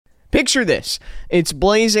Picture this. It's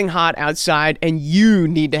blazing hot outside and you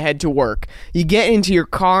need to head to work. You get into your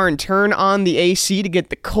car and turn on the AC to get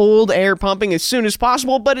the cold air pumping as soon as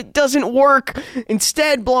possible, but it doesn't work.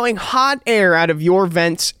 Instead, blowing hot air out of your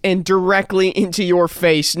vents and directly into your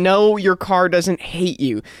face. No, your car doesn't hate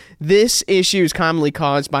you. This issue is commonly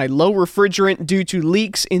caused by low refrigerant due to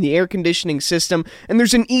leaks in the air conditioning system, and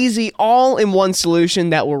there's an easy all-in-one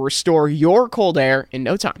solution that will restore your cold air in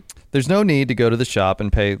no time. There's no need to go to the shop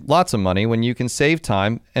and pay lots of money when you can save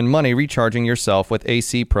time and money recharging yourself with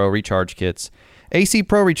AC Pro Recharge Kits. AC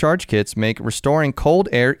Pro Recharge Kits make restoring cold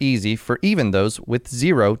air easy for even those with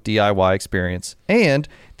zero DIY experience. And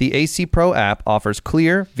the AC Pro app offers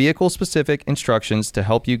clear, vehicle-specific instructions to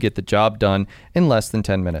help you get the job done in less than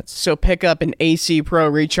 10 minutes. So pick up an AC Pro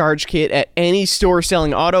Recharge Kit at any store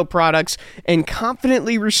selling auto products and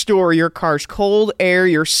confidently restore your car's cold air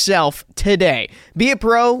yourself today. Be a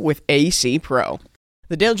pro with AC Pro.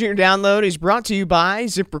 The Dale Jr. Download is brought to you by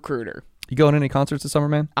ZipRecruiter. You going to any concerts this summer,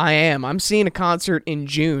 man? I am. I'm seeing a concert in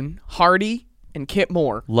June. Hardy and Kip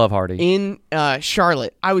Moore. Love Hardy. In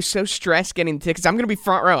Charlotte. I was so stressed getting the tickets. I'm going to be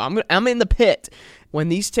front row. I'm in the pit. When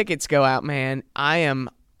these tickets go out, man, I am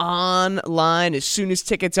online as soon as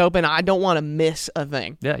tickets open. I don't want to miss a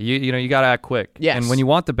thing. Yeah, you got to act quick. Yes. And when you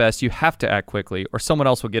want the best, you have to act quickly or someone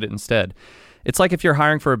else will get it instead. It's like if you're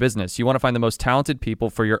hiring for a business, you want to find the most talented people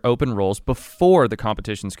for your open roles before the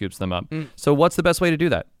competition scoops them up. So what's the best way to do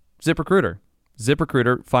that? ZipRecruiter.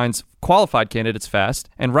 ZipRecruiter finds qualified candidates fast,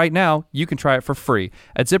 and right now, you can try it for free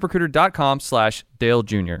at ZipRecruiter.com/Dale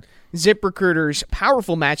Jr. ZipRecruiter's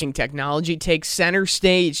powerful matching technology takes center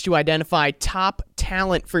stage to identify top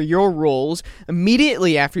talent for your roles.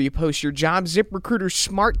 Immediately after you post your job, ZipRecruiter's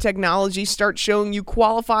smart technology starts showing you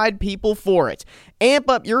qualified people for it. Amp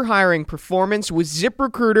up your hiring performance with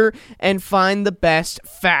ZipRecruiter and find the best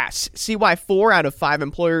fast. See why 4 out of 5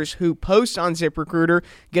 employers who post on ZipRecruiter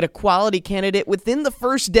get a quality candidate within the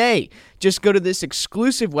first day. Just go to this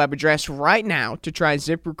exclusive web address right now to try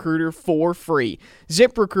ZipRecruiter for free.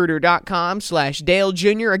 ZipRecruiter.com/Dale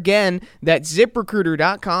Jr. Again, that's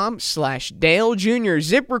ZipRecruiter.com/Dale Jr.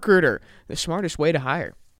 ZipRecruiter, the smartest way to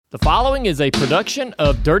hire. The following is a production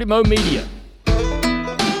of Dirty Mo Media.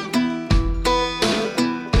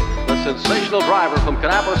 The sensational driver from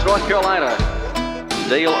Kannapolis, North Carolina,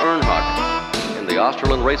 Dale Earnhardt, in the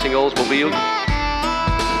Osterlund Racing Oldsmobile.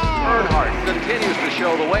 Earnhardt continues to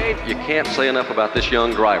show the way. You can't say enough about this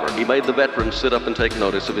young driver. He made the veterans sit up and take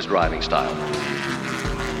notice of his driving style.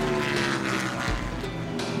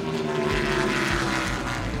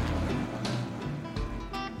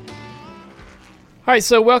 All right,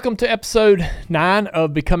 so welcome to episode 9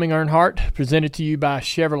 of Becoming Earnhardt, presented to you by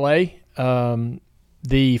Chevrolet.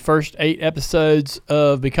 The first 8 episodes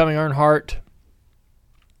of Becoming Earnhardt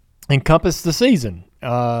encompass the season.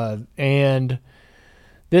 And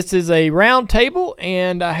this is a round table,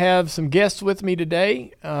 and I have some guests with me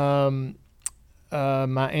today. My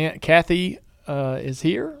Aunt Kathy is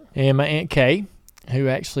here, and my Aunt Kay, who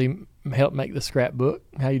actually helped make the scrapbook.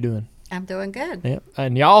 How you doing? I'm doing good. Yeah,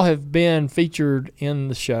 and y'all have been featured in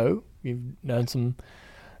the show. You've done some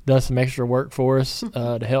extra work for us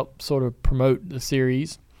to help sort of promote the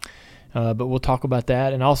series. But we'll talk about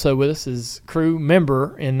that. And also with us is crew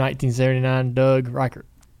member in 1979, Doug Reichert.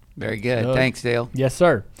 Very good. Doug. Thanks, Dale. Yes,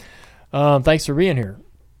 sir. Thanks for being here.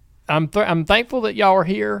 I'm thankful that y'all are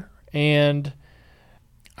here, and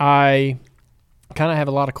I kind of have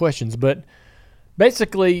a lot of questions. But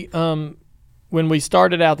basically, when we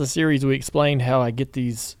started out the series, we explained how I get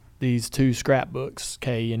these 2 scrapbooks,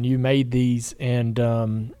 Kay, and you made these,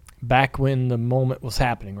 and back when the moment was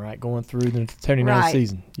happening, right, going through the 79th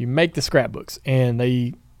season, you make the scrapbooks, and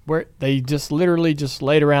they just literally just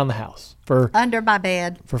laid around the house for under my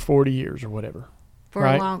bed for 40 years or whatever,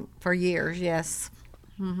 for years, yes.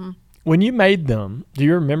 Mm-hmm. When you made them, do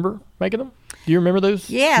you remember making them? Do you remember those?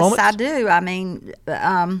 Yes, moments? I do. I mean,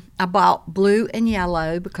 I bought blue and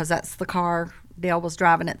yellow because that's the car Dale was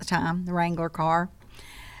driving at the time, the Wrangler car.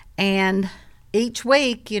 And each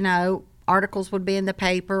week, articles would be in the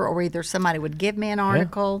paper, or either somebody would give me an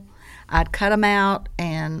article. Yeah. I'd cut them out,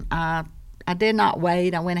 and I did not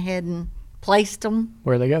wait. I went ahead and placed them.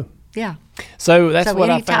 Where they go? Yeah. So that's what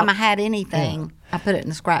I found. Anytime I had anything, I put it in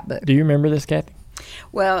the scrapbook. Do you remember this, Kathy?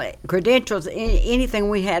 Well, credentials, anything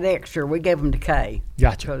we had extra, we gave them to Kay.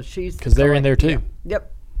 Gotcha. Because they're in there too.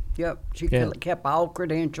 Yep. She kept all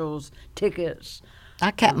credentials, tickets.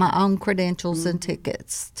 I kept my own credentials and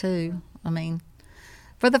tickets too. I mean,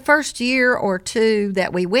 for the first year or two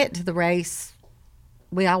that we went to the race,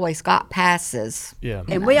 we always got passes. Yeah.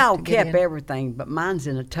 And know, we all to get kept in. everything, but mine's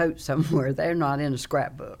in a tote somewhere. They're not in a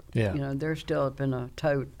scrapbook. Yeah. You know, they're still up in a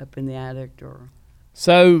tote up in the attic or.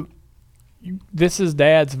 So, this is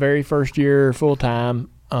Dad's very first year full time.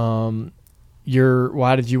 Why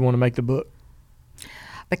did you want to make the book?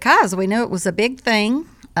 Because we knew it was a big thing,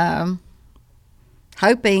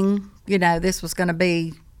 hoping, this was going to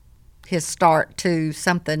be his start to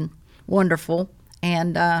something wonderful.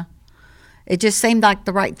 And it just seemed like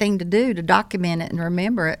the right thing to do, to document it and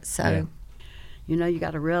remember it. So, You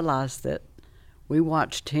got to realize that we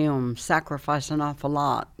watched him sacrifice an awful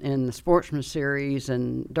lot in the Sportsman Series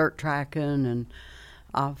and dirt tracking and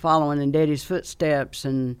following in Daddy's footsteps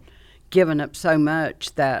and giving up so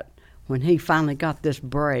much that when he finally got this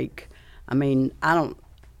break, I mean, I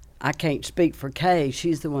can't speak for Kay.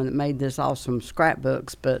 She's the one that made this awesome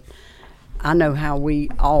scrapbooks, but I know how we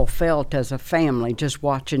all felt as a family just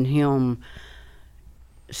watching him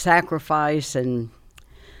sacrifice and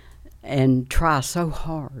try so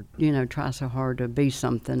hard, to be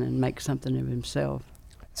something and make something of himself.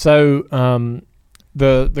 So,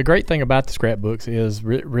 the great thing about the scrapbooks is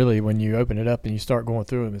really when you open it up and you start going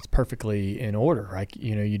through them, it's perfectly in order. Like,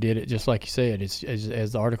 you did it just like you said. It's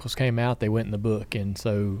as the articles came out, they went in the book, and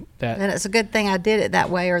so and it's a good thing I did it that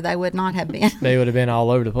way, or they would not have been. they would have been all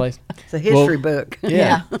over the place. It's a history book.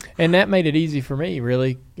 Yeah. And that made it easy for me,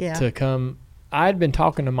 really, Yeah. to come. I'd been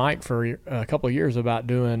talking to Mike for a couple of years about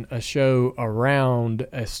doing a show around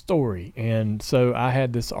a story. And so I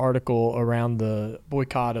had this article around the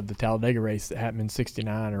boycott of the Talladega race that happened in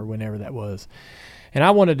 69 or whenever that was. And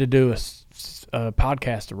I wanted to do a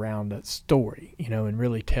podcast around that story, and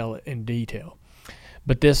really tell it in detail.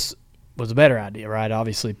 But this was a better idea, right?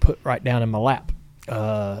 Obviously put right down in my lap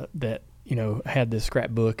that, had this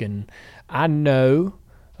scrapbook. And I know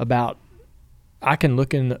I can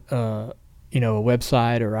look in a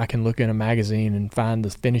website, or I can look in a magazine and find the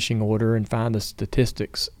finishing order and find the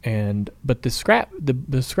statistics. But the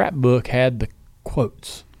scrapbook had the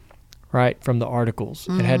quotes, right, from the articles.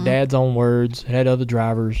 Mm-hmm. It had Dad's own words. It had other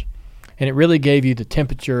drivers, and it really gave you the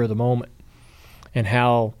temperature of the moment and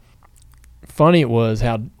how funny it was.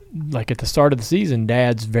 How, like, at the start of the season,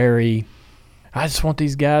 Dad's I just want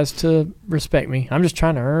these guys to respect me. I'm just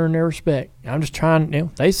trying to earn their respect. I'm just trying,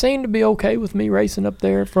 they seem to be okay with me racing up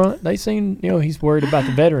there in front. They seem, he's worried about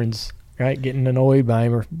the veterans, right, getting annoyed by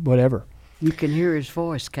him or whatever. You can hear his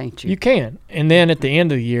voice, can't you? You can. And then at the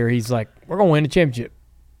end of the year, he's like, we're going to win the championship.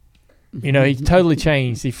 He's totally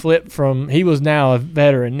changed. He flipped he was now a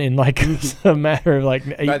veteran in like a matter of like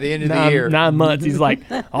by the end of the year, 9 months. He's like,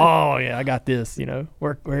 oh, yeah, I got this.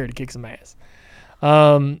 We're here to kick some ass.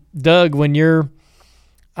 Doug,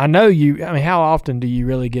 how often do you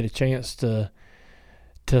really get a chance to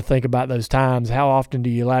think about those times? How often do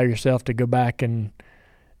you allow yourself to go back and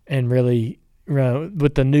really,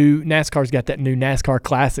 with the new NASCAR's got that new NASCAR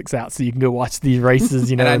Classics out, so you can go watch these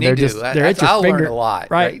races, and I need they're at your I'll finger, learn a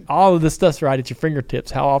lot, right? All of this stuff's right at your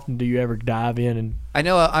fingertips. How often do you ever dive in? And I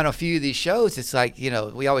know on a few of these shows, it's like,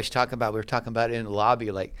 we always we were talking about it in the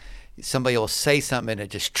lobby, like, somebody will say something and it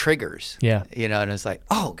just triggers. Yeah. And it's like,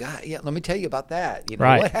 oh God, yeah, let me tell you about that.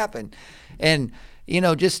 Right. What happened? And,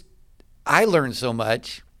 I learned so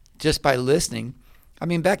much just by listening. I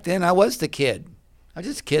mean, back then I was the kid. I was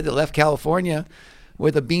just a kid that left California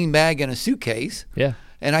with a beanbag and a suitcase. Yeah.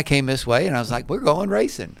 And I came this way and I was like, we're going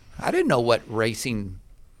racing. I didn't know what racing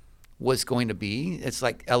was going to be. It's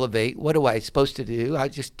like elevate. What am I supposed to do? I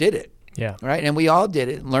just did it. Yeah. Right. And we all did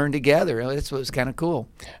it and learned together. That's what was kind of cool.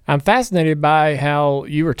 I'm fascinated by how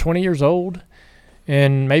you were 20 years old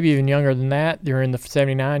and maybe even younger than that during the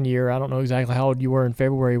 79 year. I don't know exactly how old you were in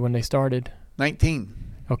February when they started. 19.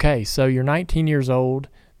 Okay. So you're 19 years old.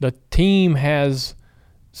 The team has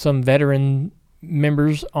some veteran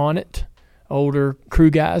members on it, older crew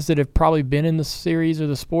guys that have probably been in the series or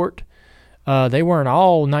the sport. They weren't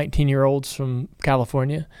all 19-year-olds from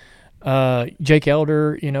California. Jake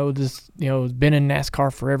Elder, has been in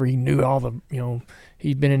NASCAR forever. He knew all the,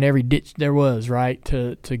 he'd been in every ditch there was, right,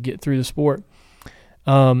 to get through the sport.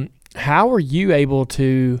 How were you able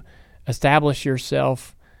to establish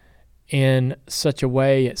yourself in such a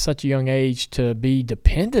way at such a young age to be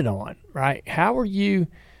depended on, right? How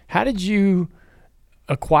did you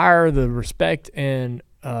acquire the respect and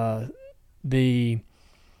the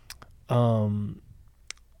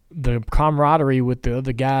camaraderie with the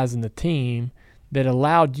other guys in the team that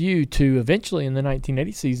allowed you to eventually in the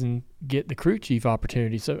 1980 season get the crew chief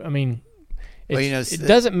opportunity? So, I mean, it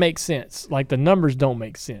doesn't make sense. Like, the numbers don't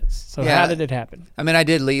make sense. So how did it happen? I mean, I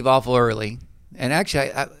did leave awful early. And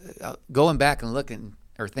actually, I going back and looking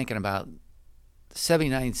or thinking about the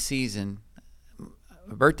 79 season,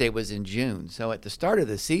 my birthday was in June. So at the start of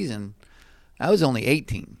the season, I was only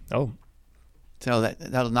 18. Oh, So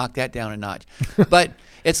that'll knock that down a notch. But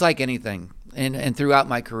it's like anything. And throughout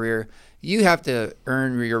my career, you have to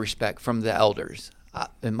earn your respect from the elders.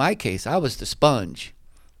 In my case, I was the sponge.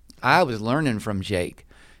 I was learning from Jake.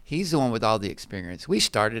 He's the one with all the experience. We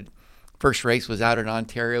started, first race was out in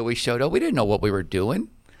Ontario. We showed up. We didn't know what we were doing.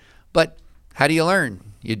 But how do you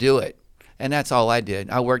learn? You do it. And that's all I did.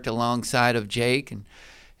 I worked alongside of Jake,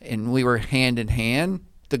 and we were hand in hand,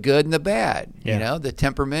 the good and the bad. Yeah. You know, the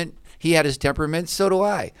temperament. He had his temperament, so do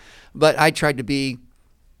I. But I tried to be,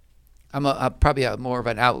 I'm probably more of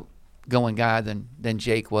an outgoing guy than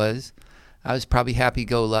Jake was. I was probably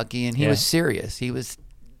happy-go-lucky, and he was serious.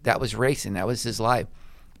 That was racing. That was his life.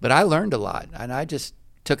 But I learned a lot, and I just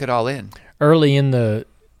took it all in. Early in the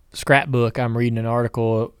scrapbook, I'm reading an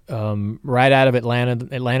article right out of Atlanta.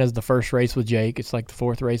 Atlanta's the first race with Jake. It's like the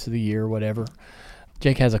fourth race of the year, whatever.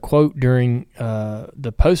 Jake has a quote during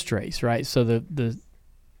the post-race, right? So the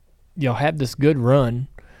you'll have this good run,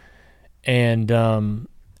 and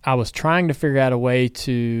I was trying to figure out a way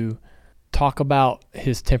to talk about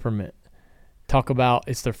his temperament. Talk about,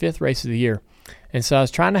 it's their fifth race of the year. And so I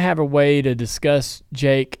was trying to have a way to discuss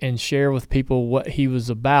Jake and share with people what he was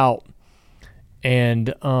about.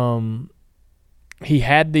 And he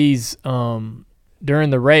had these, during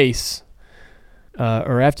the race,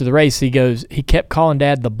 or after the race, he kept calling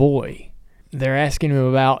Dad the boy. They're asking him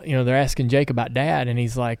about, they're asking Jake about Dad, and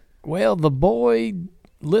he's like, well, the boy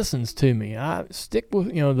listens to me. I stick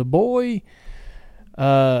with, the boy,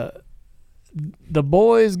 the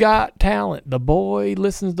boy's got talent. The boy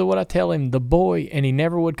listens to what I tell him. The boy, and he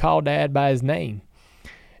never would call Dad by his name.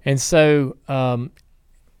 And so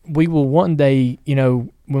we will one day,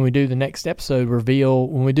 when we do the next episode,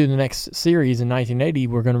 when we do the next series in 1980,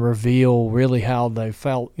 we're going to reveal really how they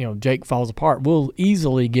felt, Jake falls apart. We'll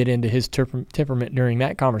easily get into his temperament during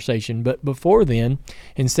that conversation. But before then,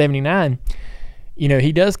 in 79,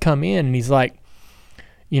 he does come in and he's like,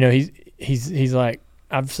 he's like,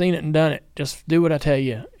 I've seen it and done it. Just do what I tell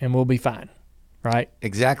you, and we'll be fine, right?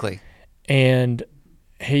 Exactly. And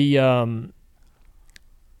he,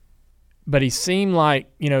 but he seemed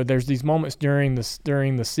like, there's these moments during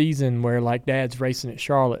the season where like Dad's racing at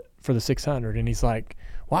Charlotte for the 600, and he's like,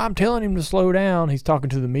 "Well, I'm telling him to slow down." He's talking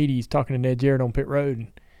to the media. He's talking to Ned Jarrett on pit road,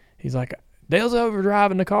 and he's like, "Dale's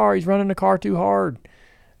overdriving the car. He's running the car too hard."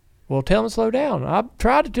 Well, tell him to slow down. I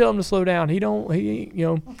tried to tell him to slow down.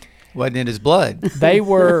 Wasn't in his blood.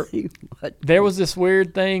 There was this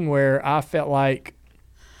weird thing where I felt like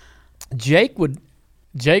Jake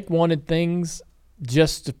wanted things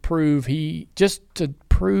just to prove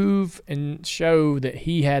and show that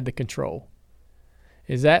he had the control.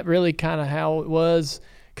 Is that really kind of how it was?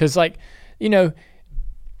 Because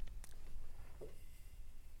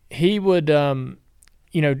he would,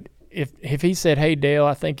 if he said, "Hey Dale,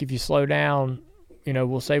 I think if you slow down,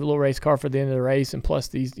 we'll save a little race car for the end of the race, and plus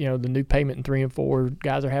these, the new payment in 3 and 4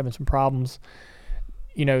 guys are having some problems."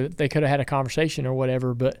 They could have had a conversation or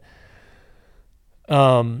whatever, but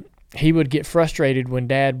he would get frustrated when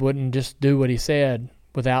Dad wouldn't just do what he said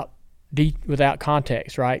without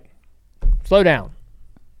context, right? Slow down.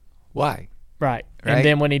 Why? Right. And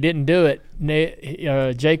then when he didn't do it,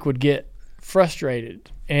 Jake would get frustrated,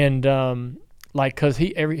 and because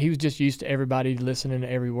he was just used to everybody listening to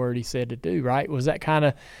every word he said to do, right? Was that kind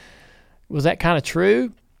of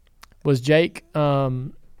true? Was Jake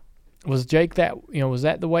was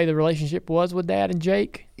that the way the relationship was with Dad and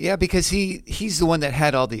Jake? Yeah, because he's the one that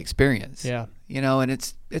had all the experience. Yeah. And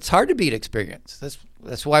it's hard to beat experience.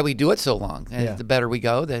 That's why we do it so long. And the better we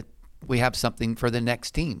go, that we have something for the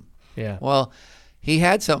next team. Yeah. Well, he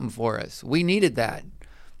had something for us. We needed that.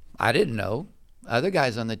 I didn't know. Other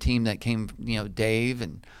guys on the team that came, Dave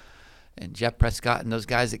and Jeff Prescott and those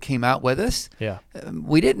guys that came out with us,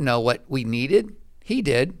 we didn't know what we needed. He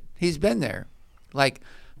did. He's been there. Like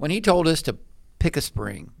when he told us to pick a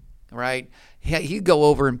spring, right? He'd go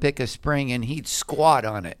over and pick a spring and he'd squat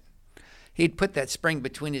on it. He'd put that spring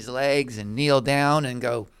between his legs and kneel down and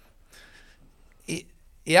go,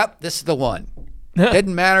 "Yep, this is the one."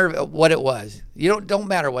 Didn't matter what it was. Don't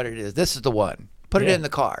matter what it is. This is the one. Put it in the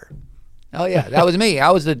car. Oh, yeah, that was me. I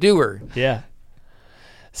was the doer. Yeah.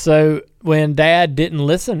 So when Dad didn't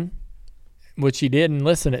listen, which he didn't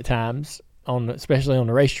listen at times, especially on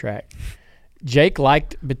the racetrack, Jake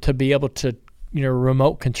liked to be able to,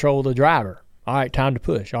 remote control the driver. All right, time to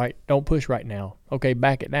push. All right, don't push right now. Okay,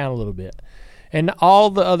 back it down a little bit. And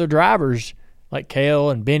all the other drivers, like Cale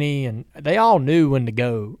and Benny, and they all knew when to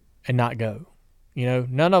go and not go.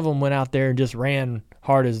 None of them went out there and just ran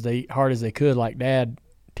hard as they could like Dad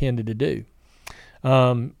tended to do.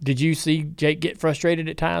 Did you see Jake get frustrated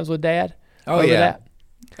at times with Dad? Oh over yeah. that?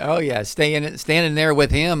 Oh yeah, standing there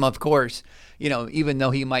with him, of course. Even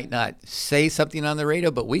though he might not say something on the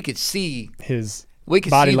radio, but we could see His the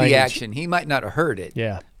language. action. He might not have heard it.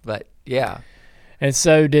 Yeah. But yeah. And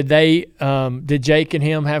so did Jake and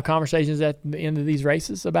him have conversations at the end of these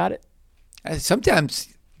races about it?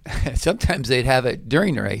 Sometimes they'd have it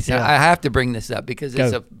during the race. Yeah. I have to bring this up because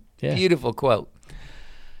it's a beautiful quote.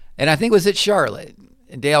 And I think it was at Charlotte.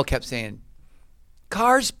 And Dale kept saying,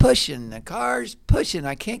 "Car's pushing. The car's pushing.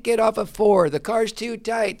 I can't get off of 4. The car's too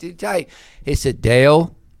tight, too tight." He said,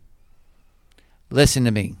 "Dale, listen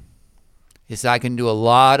to me." He said, "I can do a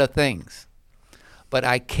lot of things, but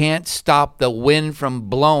I can't stop the wind from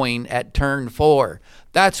blowing at turn 4.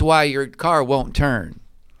 That's why your car won't turn."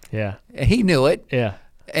 Yeah. And he knew it. Yeah.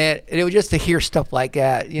 And it was just to hear stuff like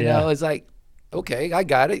that, it's like, okay, I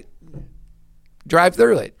got it. Drive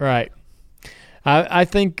through it. Right. I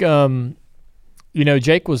think,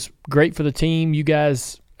 Jake was great for the team. You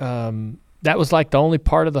guys, that was like the only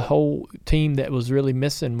part of the whole team that was really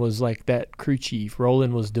missing was like that crew chief.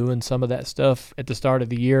 Roland was doing some of that stuff at the start of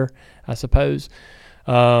the year, I suppose.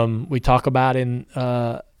 We talk about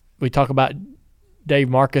Dave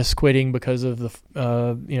Marcus quitting because of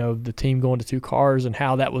the team going to 2 cars and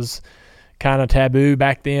how that was kind of taboo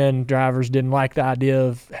back then. Drivers didn't like the idea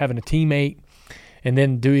of having a teammate. And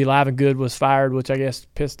then Dewey Livengood was fired, which I guess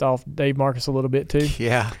pissed off Dave Marcus a little bit too.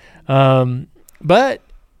 Yeah. But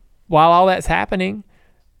while all that's happening,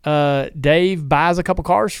 Dave buys a couple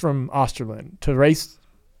cars from Osterlund to race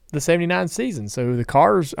the 79 season. So the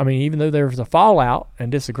cars, even though there was a fallout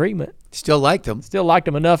and disagreement, still liked them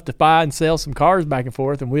enough to buy and sell some cars back and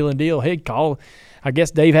forth and wheel and deal. I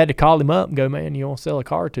guess Dave had to call him up and go, "Man, you want to sell a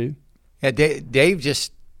car too?" Yeah, Dave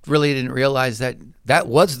just really didn't realize that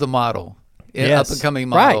was the model. Up and coming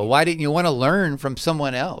model. Right. Why didn't you want to learn from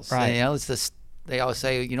someone else? Right. It's this. They always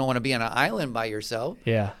say you don't want to be on an island by yourself.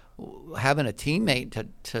 Yeah. Having a teammate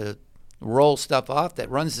to roll stuff off that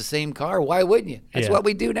runs the same car. Why wouldn't you? That's what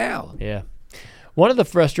we do now. Yeah. One of the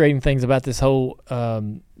frustrating things about this whole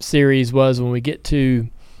series was when we get to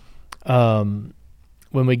the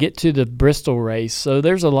Bristol race. So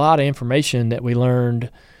there's a lot of information that we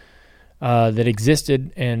learned that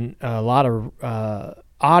existed and a lot of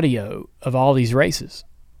audio of all these races.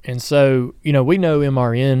 And so, we know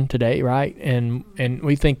MRN today, right? And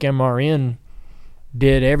we think MRN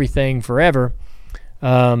did everything forever.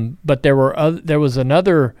 But there was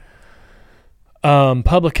another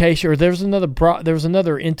publication, or there was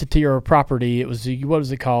another entity or a property. It was what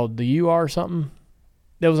was it called? The UR or something.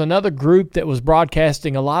 There was another group that was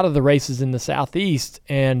broadcasting a lot of the races in the Southeast,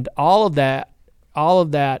 and all of that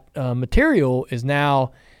material is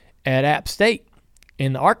now at App State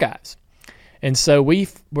in the archives. And so we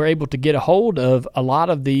were able to get a hold of a lot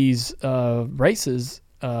of these races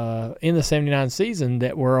in the 79 season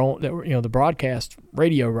that were the broadcast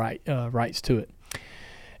radio rights to it.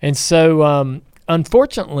 And so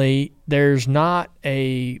unfortunately there's not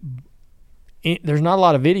a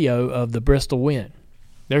lot of video of the Bristol win.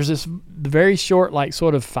 There's this very short, like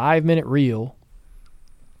sort of 5-minute reel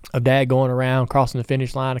of Dad going around, crossing the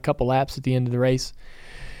finish line, a couple laps at the end of the race.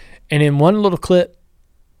 And in one little clip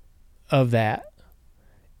of that,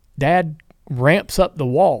 Dad ramps up the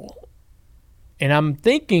wall. And I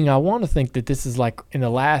want to think that this is like in the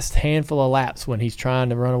last handful of laps when he's trying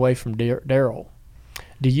to run away from Darrell.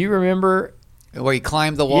 Do you remember? Where he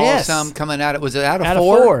climbed the wall some coming out? Was it out of 4? Out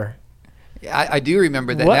of 4. I do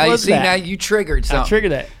remember that. What now was you see, that? now you triggered something. I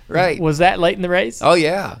triggered that. Right. Was that late in the race? Oh,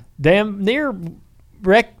 yeah. Damn near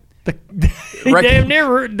wrecked the he damn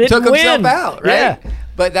near didn't took win. himself out, right? Yeah.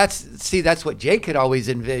 But that's what Jake had always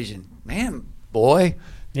envisioned. Man, boy,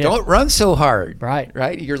 don't run so hard. Right.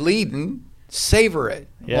 Right? You're leading, savor it.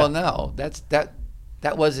 Yeah. Well, no,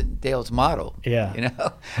 that wasn't Dale's motto. Yeah.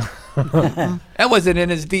 That wasn't in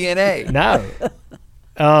his DNA. No.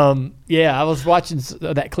 I was watching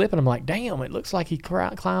that clip and I'm like, damn, it looks like he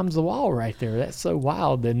climbs the wall right there. That's so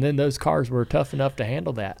wild. And then those cars were tough enough to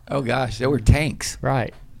handle that. Oh gosh, they were tanks.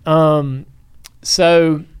 Right.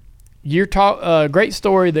 So you're great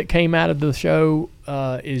story that came out of the show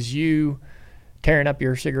is you tearing up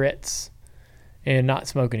your cigarettes and not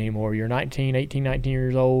smoking anymore. You're 19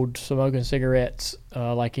 years old, smoking cigarettes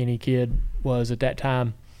like any kid was at that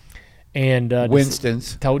time. And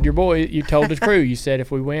Winston's. You told the crew, you said,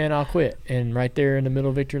 if we win, I'll quit. And right there in the middle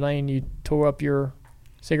of Victory Lane, you tore up your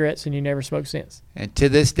cigarettes and you never smoked since. And to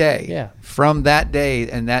this day, from that day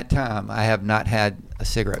and that time, I have not had a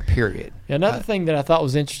cigarette, period. Another thing that I thought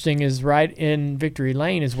was interesting is right in Victory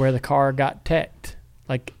Lane is where the car got teched.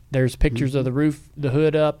 Like There's pictures of the roof, the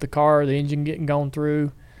hood up, the car, the engine getting gone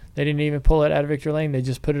through. They didn't even pull it out of Victory Lane. They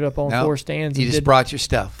just put it up on No, 4 stands. You and just brought your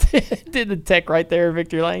stuff. did the tech right there in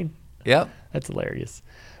Victory Lane. Yep. That's hilarious.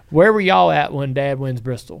 Where were y'all at when Dad wins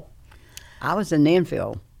Bristol? I was in the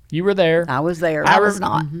infield. You were there. I was there. I was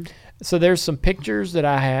not. So there's some pictures that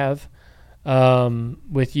I have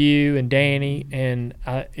with you and Danny, and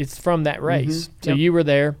it's from that race. So Yep. you were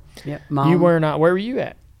there. Yep. Mom. You were not. Where were you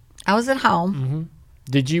at? I was at home.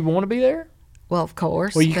 Did you want to be there? Well, of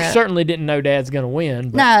course. Well, you but certainly didn't know Dad's going to win.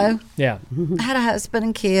 But no, Yeah. I had a husband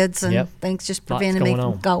and kids, and Yep. things just Lots prevented me going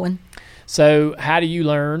from on. going. So how do you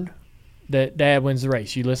learn that Dad wins the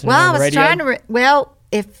race? You listen Well, on I the was radio? trying to.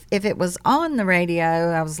 If it was on the radio,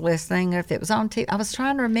 I was listening. If it was on TV, I was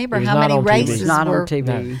trying to remember It was how not many on TV. races It's not were. on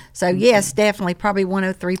TV. So yes, definitely, probably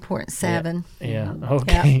 103.7. Yeah.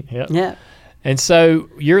 Okay. Yep. Yeah. And so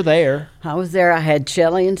you're there. I was there. I had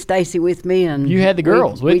Shelly and Stacy with me, and You had the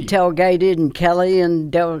girls with we you. tailgated, and Kelly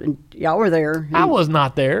and Del, and y'all were there. I was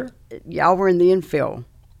not there Y'all were in the infield.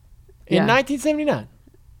 in Yeah. 1979.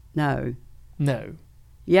 No. No.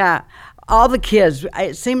 Yeah. All the kids.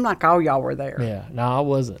 It seemed like all y'all were there. Yeah. No, I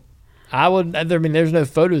wasn't. I mean, there's no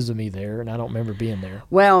photos of me there, and I don't remember being there.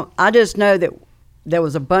 Well, I just know that there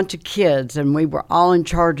was a bunch of kids, and we were all in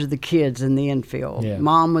charge of the kids in the infield. Yeah.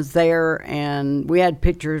 Mom was there, and we had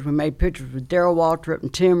pictures. We made pictures with Darrell Waltrip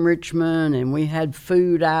and Tim Richmond, and we had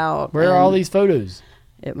food out. Where are all these photos?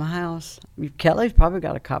 At my house. Kelly's probably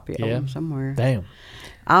got a copy of Yeah. them somewhere. Damn.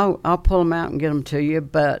 I'll pull them out and get them to you.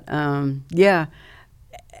 But yeah,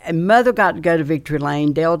 and Mother got to go to Victory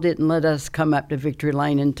Lane. Dale didn't let us come up to Victory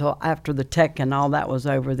Lane until after the tech and all that was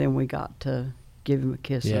over. Then we got to give him a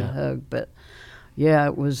kiss and a Yeah. hug. But yeah,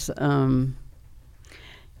 it was. It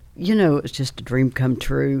was just a dream come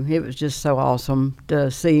true. It was just so awesome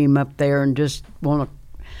to see him up there and just want to.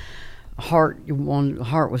 Heart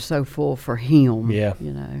was so full for him. Yeah.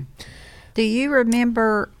 Do you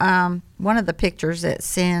remember one of the pictures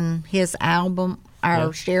that's in his album,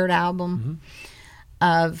 our shared album,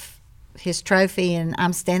 of his trophy, and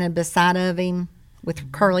I'm standing beside of him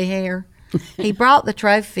with curly hair? He brought the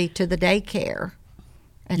trophy to the daycare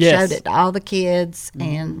and Yes. showed it to all the kids,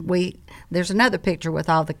 and there's another picture with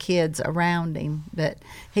all the kids around him, but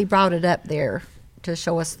he brought it up there to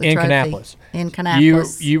show us the In trophy. Kannapolis. In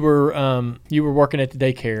Kannapolis. You were working at the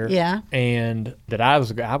daycare. Yeah. And I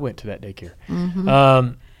went to that daycare.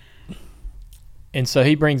 And so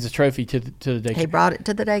he brings the trophy to the daycare. He brought it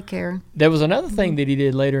to the daycare. There was another thing that he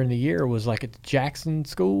did later in the year was like at the Jackson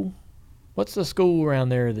School. What's the school around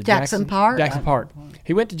there? The Jackson Park? Jackson Park.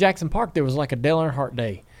 He went to Jackson Park. There was like a Dale Earnhardt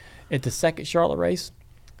Day at the second Charlotte race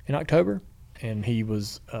in October, and he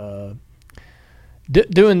was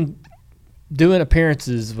doing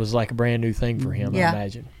appearances was like a brand new thing for him. Yeah. I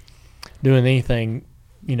imagine doing anything,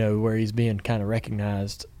 where he's being kind of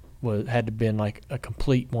recognized had to been like a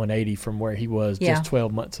complete 180 from where he was Yeah. just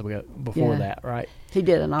 12 months ago before Yeah. that, right? He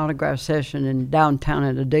did an autograph session in downtown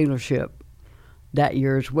at a dealership that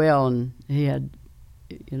year as well, and he had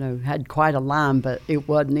quite a line, but it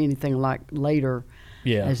wasn't anything like later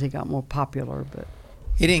Yeah. as he got more popular. But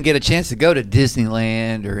He didn't get a chance to go to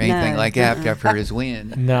Disneyland or anything No. like that after his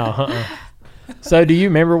win. No. So do you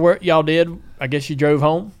remember what y'all did? I guess you drove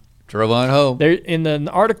home. Drove on home. There in the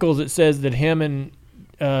articles it says that him and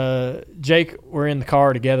Jake were in the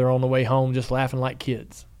car together on the way home, just laughing like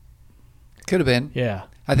kids. Could have been. Yeah.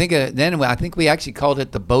 I think I think we actually called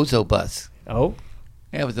it the Bozo Bus. Oh.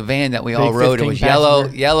 Yeah, it was the van that we Big all rode. It 15 was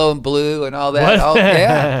passenger. yellow and blue and all that. What? Oh,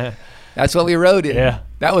 yeah, that's what we rode in. Yeah.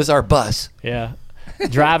 That was our bus. Yeah.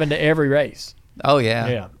 Driving to every race. Oh yeah.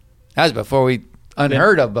 Yeah. That was before we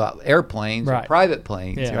unheard of airplanes or Right. private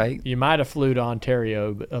planes, Yeah. right? You might have flew to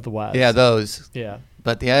Ontario, but otherwise. Yeah, those. Yeah.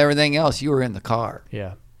 But everything else, you were in the car,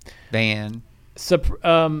 Yeah. van. So,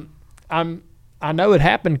 I know it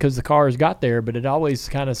happened because the cars got there, but it always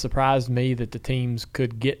kind of surprised me that the teams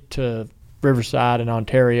could get to Riverside and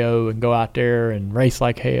Ontario and go out there and race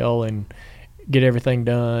like hell and get everything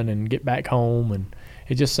done and get back home. And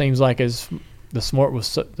it just seems like the sport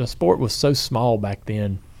was so small back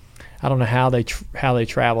then. I don't know how they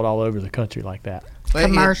traveled all over the country like that. Well,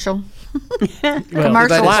 Commercial. Well,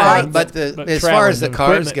 Commercial But, flights. but as far as the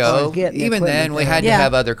traveling cars equipment. go, Getting the even then equipment we there. had to Yeah.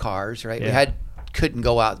 have other cars, right? Yeah. We couldn't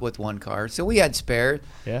go out with one car, so we had spare.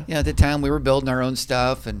 Yeah. At the time we were building our own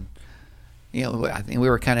stuff, and I think we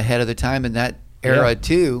were kind of ahead of the time in that era Yeah.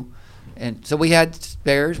 too, and so we had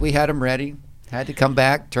spares. We had them ready. Had to come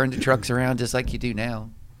back, turn the trucks around just like you do now.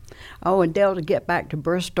 oh, and Dale, to get back to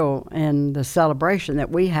Bristol and the celebration that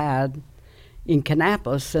we had in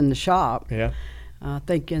Kannapolis in the shop. Yeah. I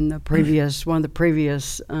think in the previous one of the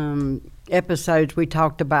previous episodes, we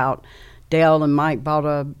talked about Dale and Mike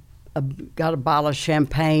got a bottle of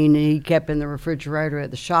champagne, and he kept in the refrigerator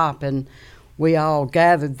at the shop, and we all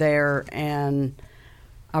gathered there, and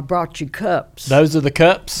I brought you cups. Those are the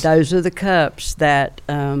cups? Those are the cups that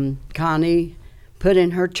Connie put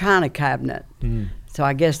in her china cabinet. So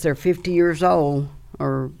I guess they're 50 years old,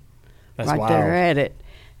 or That's right wild. there at it,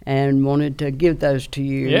 and wanted to give those to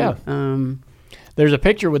you. Yeah. There's a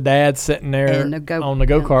picture with Dad sitting there on the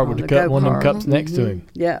go-kart with one of them cups next to him.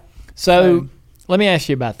 Yeah. So let me ask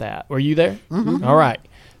you about that. Were you there? Mm-hmm. All right.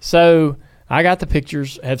 So I got the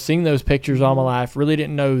pictures, have seen those pictures all my life, really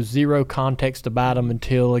didn't know zero context about them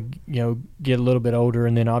until, get a little bit older,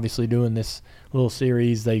 and then obviously doing this little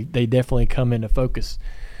series, they definitely come into focus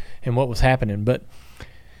and what was happening. But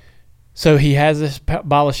so he has this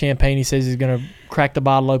bottle of champagne. He says he's going to crack the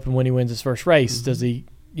bottle open when he wins his first race. Mm-hmm. Does he,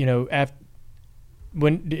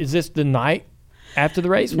 when is this the night after the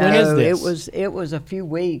race? No, when is this? it was a few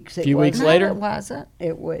weeks. A few weeks later? No,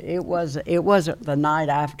 it wasn't. It wasn't the night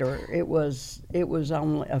after. It was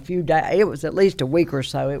only a few days. It was at least a week or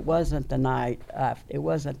so. It wasn't the night after. It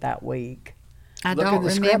wasn't that week. I Look don't in the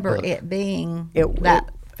remember scrapbook. it being It- that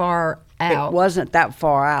far out. It wasn't that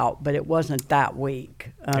far out, but it wasn't that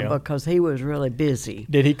week Yeah. because he was really busy.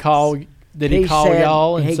 Did he call? Did he He call said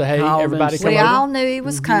y'all and he say, "Hey, called and everybody, said- come We over"? all knew he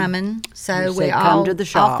was coming, so He we said, "Come all, to the all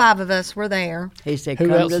shop." 5 of us were there. He said, Who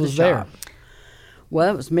 "Come else to the was there? shop."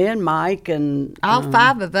 Well, it was me and Mike and All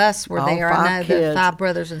 5 of us were all there. I 5 know the kids. 5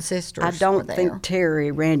 brothers and sisters. I were don't there. think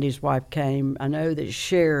Terry, Randy's wife, came. I know that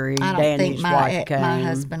Sherry, I don't Danny's think my wife, came,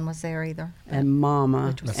 husband was there either. and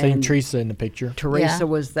Mama. I seen and Teresa in the picture. Teresa Yeah.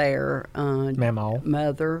 was there. Mamaw.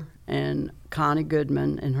 Mother and Connie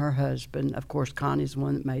Goodman and her husband. Of course, Connie's the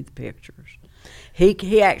one that made the pictures.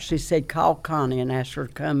 He actually said, "Call Connie and ask her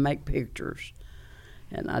to come make pictures,"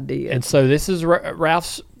 and I did. And so this is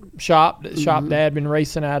Ralph's shop, the shop Dad been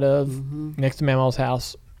racing out of, next to Mamaw's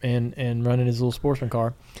house, and running his little sportsman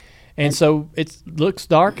car. And so it looks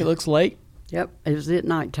dark. It looks late. Yep, it was at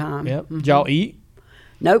nighttime. Yep. Did y'all eat?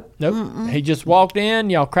 Nope. Nope. He just walked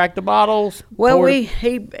in. Y'all cracked the bottles. Well, poured-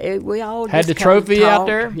 we all Had just the kinda trophy out talked.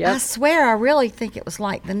 there? I Yep. swear, I really think it was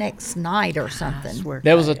like the next night or something. Swear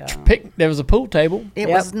There to was a God. there was a pool table. It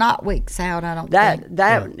Yep. was not weeks out, I don't think.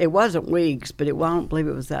 That it wasn't weeks, but I don't believe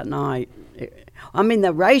it was that night.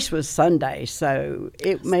 The race was Sunday, so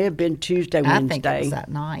it may have been Tuesday, I Wednesday. think it was that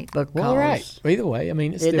night. Because Well, all right. Either way, I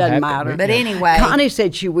mean, it still doesn't happened. matter. But anyway, Connie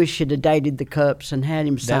said she wished she'd have dated the Cups and had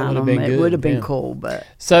him sign would've them. been It good, would have been yeah. cool, but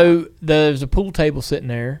So there's a pool table sitting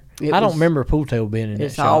there. It I don't was- remember a pool table being in that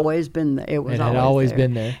it's shop. always been there. It was It had always there.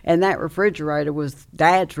 been there. And that refrigerator was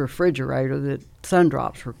Dad's refrigerator that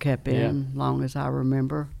Sundrops were kept in, long as I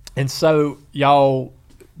remember. And so y'all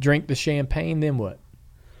drink the champagne, then what?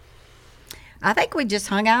 I think we just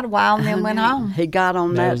hung out a while and then went home. He got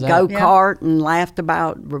on That that was that. go-kart and laughed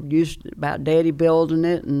about Daddy building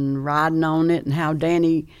it and riding on it and how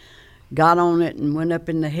Danny got on it and went up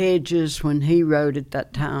in the hedges when he rode it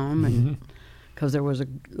that time. And because there was a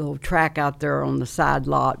little track out there on the side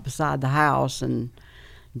lot beside the house, and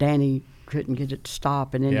Danny couldn't get it to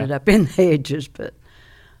stop and ended Yeah. up in the hedges. But,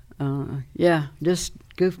 just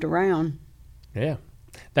goofed around. Yeah.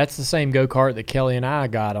 That's the same go-kart that Kelly and I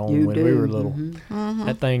got on You when we do, were little.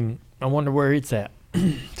 That thing, I wonder where it's at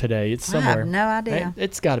today. It's I have somewhere. no idea.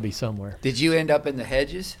 It's got to be somewhere. Did you end up in the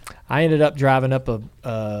hedges? I ended up driving up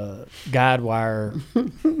a guide wire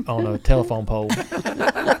on a telephone pole.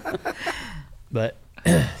 But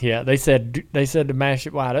yeah, they said to mash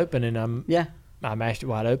it wide open, and Yeah. I mashed it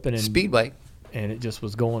wide open, and Speedway. and it just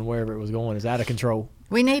was going wherever it was going. It's out of control.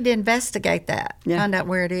 We need to investigate that, Yeah. find out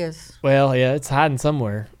where it is. Well, yeah, it's hiding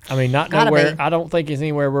somewhere. I mean, not Gotta nowhere. be. I don't think it's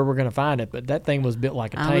anywhere where we're going to find it. But that thing was built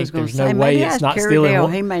like a I tank. was going There's to no say, way maybe it's ask not Kerry still in. Dale.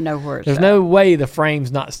 one- He may know where it's There's at. no way the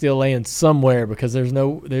frame's not still laying somewhere because it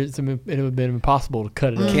would have been impossible to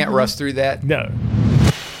cut it up. Can't rust through that. No.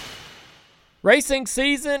 Racing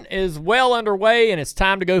season is well underway, and it's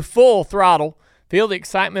time to go full throttle. Feel the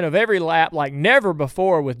excitement of every lap like never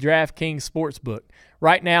before with DraftKings Sportsbook.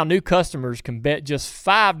 Right now, new customers can bet just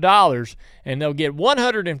 $5, and they'll get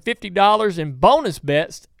 $150 in bonus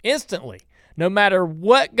bets instantly, no matter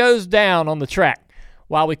what goes down on the track.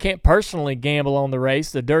 While we can't personally gamble on the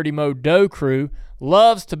race, the Dirty Mo Doe crew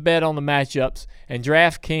loves to bet on the matchups, and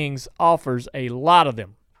DraftKings offers a lot of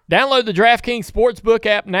them. Download the DraftKings Sportsbook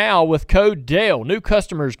app now with code DALE. New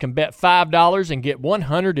customers can bet $5 and get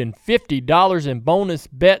 $150 in bonus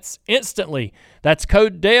bets instantly. That's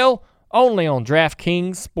code DALE only on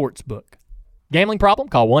DraftKings Sportsbook. Gambling problem?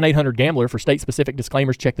 Call 1-800-GAMBLER for state-specific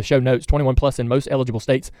disclaimers. Check the show notes. 21 plus in most eligible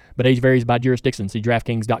states, but age varies by jurisdiction. See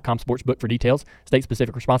DraftKings.com sportsbook for details.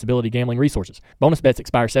 State-specific responsibility gambling resources. Bonus bets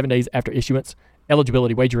expire 7 days after issuance.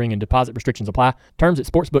 Eligibility, wagering, and deposit restrictions apply. Terms at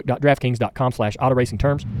sportsbook.draftkings.com/autoracing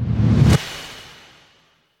terms.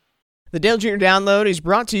 The Dale Jr. Download is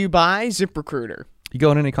brought to you by ZipRecruiter. You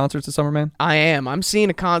going to any concerts this summer, man? I am. I'm seeing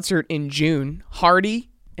a concert in June. Hardy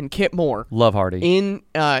and Kip Moore. Love Hardy. In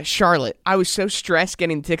Charlotte. I was so stressed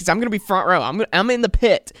getting the tickets. I'm going to be front row. I'm in the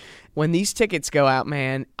pit. When these tickets go out,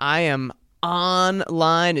 man, I am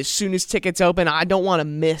online as soon as tickets open. I don't want to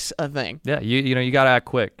miss a thing. Yeah, you got to act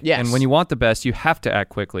quick. Yes. And when you want the best, you have to act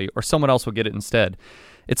quickly or someone else will get it instead.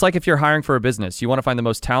 It's like if you're hiring for a business, you want to find the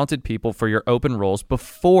most talented people for your open roles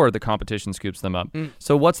before the competition scoops them up.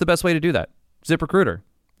 So what's the best way to do that? ZipRecruiter.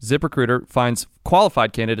 ZipRecruiter finds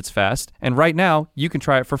qualified candidates fast, and right now you can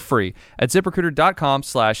try it for free at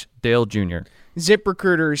ZipRecruiter.com/Dale Jr.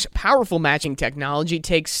 ZipRecruiter's powerful matching technology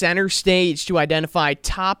takes center stage to identify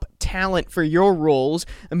top talent for your roles.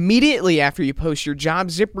 Immediately after you post your job,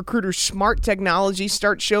 ZipRecruiter's smart technology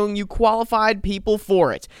starts showing you qualified people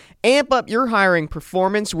for it. Amp up your hiring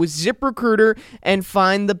performance with ZipRecruiter and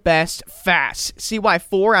find the best fast. See why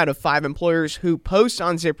 4 out of 5 employers who post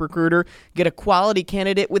on ZipRecruiter get a quality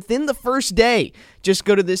candidate within the first day. Just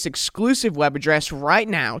go to this exclusive web address right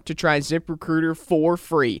now to try ZipRecruiter for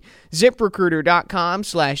free.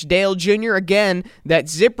 ZipRecruiter.com/Dale Jr. Again,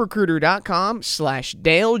 that's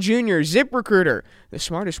ZipRecruiter.com/Dale Jr. ZipRecruiter, the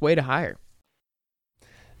smartest way to hire.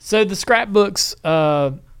 So the scrapbooks,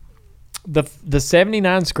 the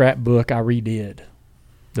 79 scrapbook I redid.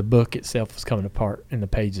 The book itself was coming apart and the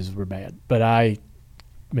pages were bad, but I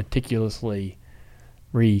meticulously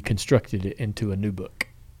reconstructed it into a new book.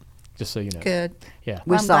 Just so you know. Good. Yeah.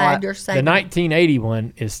 Well, I'm glad you're The saving. 1980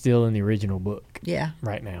 one is still in the original book. Yeah.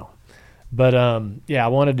 Right now. But I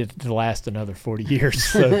wanted it to last another 40 years.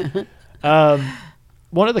 So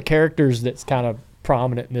one of the characters that's kind of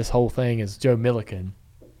prominent in this whole thing is Joe Milliken.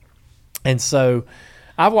 And so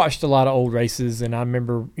I've watched a lot of old races, and I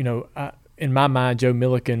remember, in my mind, Joe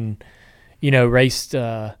Milliken, raced.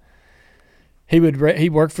 He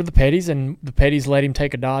worked for the Petties, and the Petties let him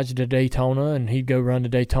take a Dodge to Daytona, and he'd go run the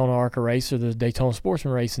Daytona ARCA race or the Daytona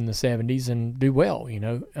Sportsman race in the 70s and do well,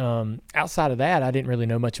 Outside of that, I didn't really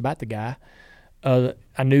know much about the guy.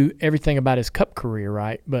 I knew everything about his Cup career,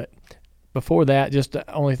 right? But before that, just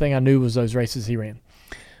the only thing I knew was those races he ran.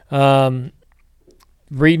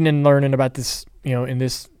 Reading and learning about this, in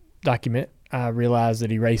this document, I realized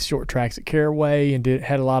that he raced short tracks at Caraway and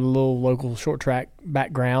had a lot of little local short track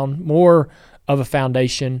background, more of a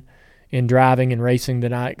foundation in driving and racing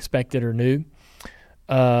than I expected or knew.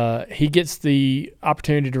 He gets the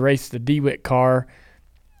opportunity to race the DeWitt car.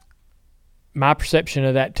 My perception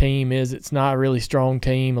of that team is it's not a really strong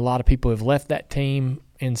team. A lot of people have left that team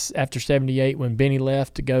after 78 when Benny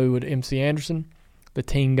left to go with MC Anderson. The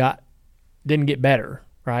team didn't get better,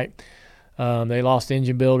 right? They lost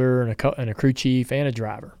engine builder and a crew chief and a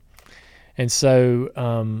driver. And so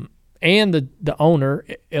and the owner,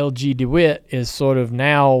 L.G. DeWitt, is sort of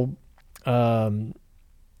now sort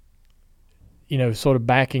of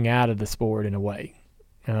backing out of the sport in a way,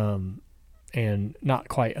 and not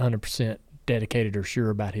quite 100% dedicated or sure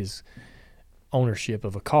about his ownership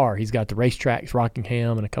of a car. He's got the racetracks,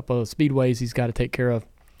 Rockingham, and a couple of speedways he's got to take care of.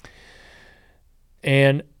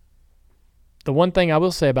 And the one thing I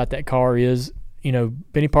will say about that car is,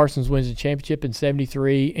 Benny Parsons wins the championship in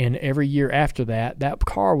 73, and every year after that, that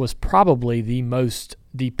car was probably the most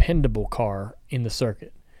dependable car in the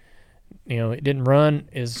circuit. It didn't run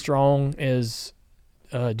as strong as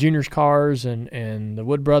Junior's cars and the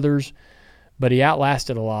Wood Brothers, but he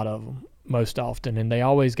outlasted a lot of them most often, and they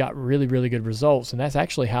always got really, really good results. And that's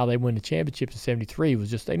actually how they won the championship in 73,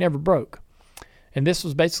 was just they never broke. And this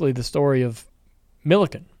was basically the story of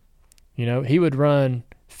Milliken. He would run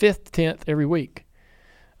 5th, 10th every week.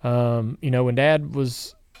 When Dad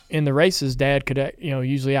was in the races, Dad could,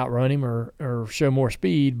 usually outrun him or show more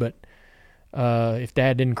speed. But if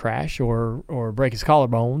Dad didn't crash or break his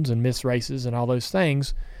collarbones and miss races and all those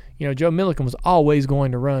things, Joe Milliken was always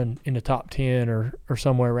going to run in the top 10 or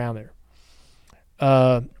somewhere around there.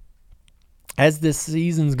 As this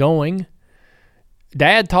season's going,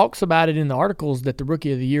 Dad talks about it in the articles that the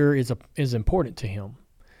Rookie of the Year is important to him.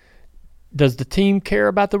 Does the team care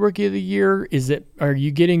about the Rookie of the Year? Are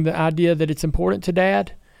you getting the idea that it's important to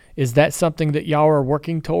Dad? Is that something that y'all are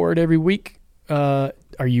working toward every week? Are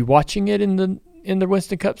you watching it in the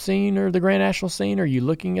Winston Cup scene or the Grand National scene? Are you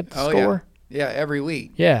looking at the score? Yeah, every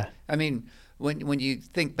week. Yeah. I mean, when you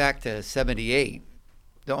think back to 78,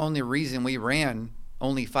 the only reason we ran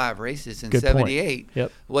only 5 races in Good point. 78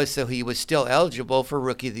 Yep. was so he was still eligible for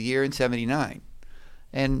Rookie of the Year in 79.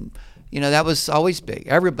 And, that was always big.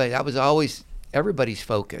 That was always everybody's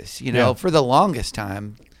focus, for the longest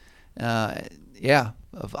time.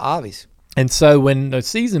 Obvious. And so when the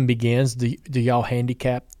season begins, do y'all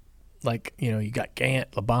handicap, like, you got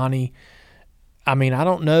Gant, Labonte? I mean, I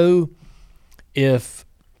don't know if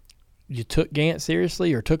you took Gant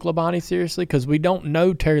seriously or took Labonte seriously, because we don't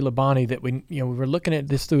know Terry Labonte. That we're looking at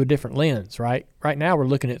this through a different lens, right? Right now we're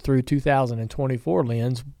looking at through 2024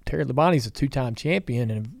 lens. Terry Labonte's a 2-time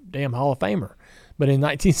champion and a damn Hall of Famer, but in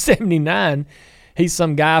 1979, he's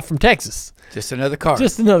some guy from Texas. Just another car.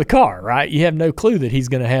 Just another car, right? You have no clue that he's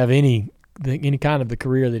going to have any kind of the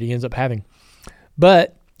career that he ends up having.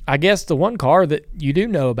 But I guess the one car that you do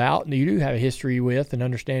know about and you do have a history with and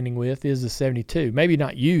understanding with is the 72. Maybe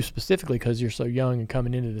not you specifically because you're so young and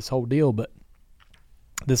coming into this whole deal, but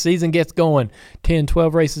the season gets going, 10,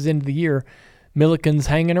 12 races into the year, Milliken's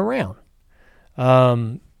hanging around.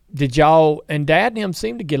 Did y'all, and Dad and him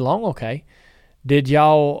seem to get along okay. Did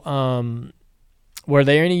y'all, were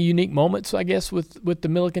there any unique moments, I guess, with the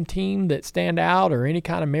Milliken team that stand out, or any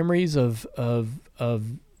kind of memories of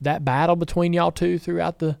that battle between y'all two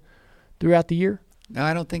throughout the year? No,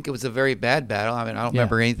 I don't think it was a very bad battle. I mean, I don't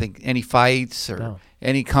remember any fights or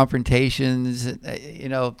any confrontations.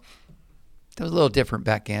 It was a little different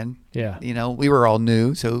back then. Yeah. We were all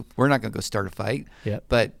new, so we're not going to go start a fight. Yeah.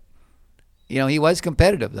 But, he was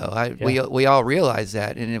competitive, though. We all realized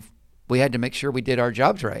that. And if we had to make sure we did our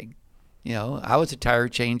jobs right. I was a tire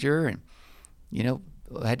changer and,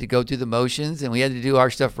 had to go through the motions, and we had to do our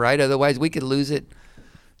stuff right. Otherwise, we could lose it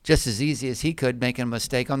just as easy as he could making a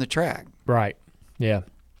mistake on the track. Right. Yeah.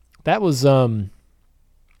 That was when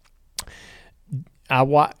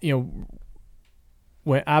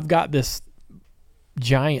I've got this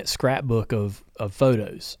giant scrapbook of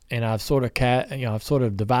photos, and I've sort of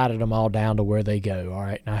divided them all down to where they go. All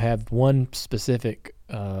right. And I have one specific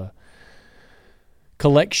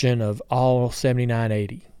collection of all 79,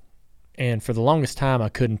 80. And for the longest time, I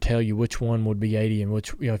couldn't tell you which one would be 80 and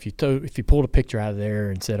which, if you pulled a picture out of there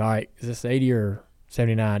and said, all right, is this 80 or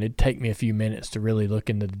 79? It'd take me a few minutes to really look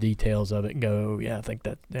into the details of it and go, oh, yeah, I think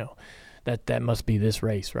that, that must be this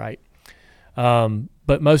race, right?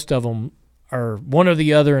 But most of them are one or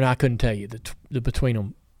the other, and I couldn't tell you the between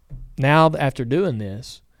them. Now, after doing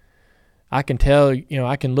this, I can tell,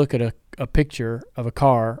 I can look at a picture of a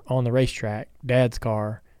car on the racetrack, Dad's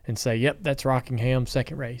car, and say, yep, that's Rockingham,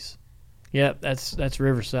 second race. Yep, that's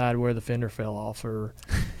Riverside where the fender fell off, or,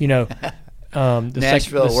 Nashville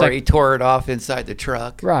where he tore it off inside the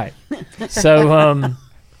truck. Right. So,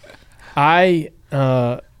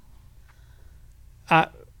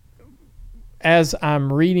 as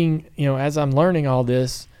I'm reading, as I'm learning all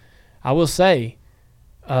this, I will say,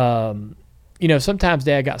 sometimes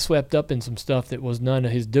Dad got swept up in some stuff that was none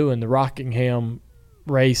of his doing. The Rockingham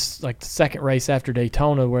race, like the second race after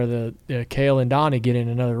Daytona, where the Cale and Donnie get in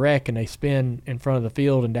another wreck and they spin in front of the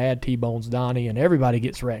field, and Dad T-bones Donnie, and everybody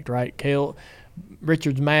gets wrecked, right?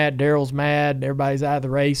 Richard's mad, Daryl's mad, everybody's out of the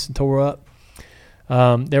race and tore up.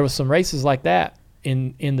 There was some races like that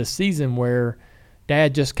in the season where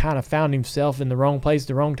Dad just kind of found himself in the wrong place at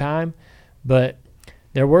the wrong time. But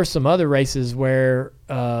there were some other races where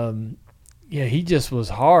he just was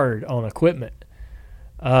hard on equipment.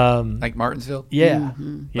 Like Martinsville? Yeah.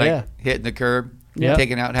 Mm-hmm. Yeah. Like hitting the curb, Yep.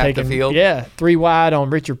 taking out half the field? Yeah. 3 wide on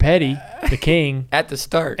Richard Petty, the king. At the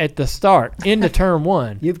start. Into turn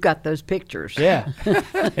 1. You've got those pictures. Yeah.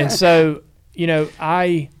 And so,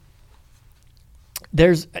 it's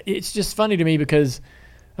just funny to me because,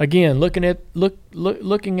 again, looking at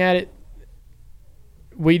it,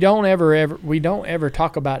 we don't ever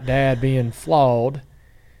talk about Dad being flawed,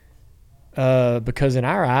 because in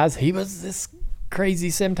our eyes he was this crazy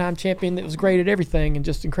 7-time champion that was great at everything and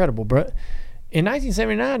just incredible. But in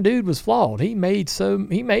 1979, dude was flawed. He made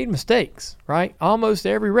mistakes, right? Almost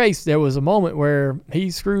every race there was a moment where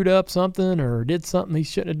he screwed up something or did something he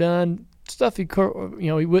shouldn't have done. Stuff he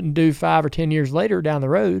wouldn't do 5 or 10 years later down the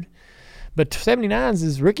road. But 79 is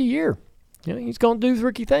his rookie year. He's going to do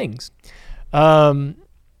rookie things. When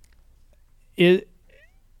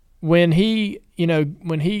he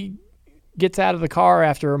gets out of the car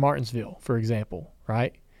after a Martinsville, for example,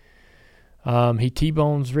 right? He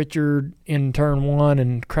T-bones Richard in turn 1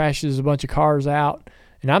 and crashes a bunch of cars out.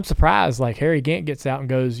 And I'm surprised, like Harry Gant gets out and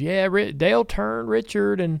goes, yeah, Dale turned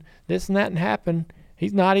Richard and this and that and happened.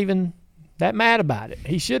 He's not even that mad about it.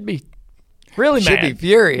 He should be really mad. Should be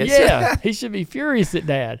furious. Yeah, he should be furious at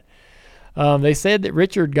Dad. They said that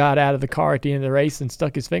Richard got out of the car at the end of the race and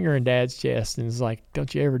stuck his finger in Dad's chest and was like,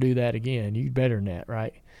 "Don't you ever do that again. You better than that,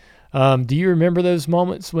 right?" Do you remember those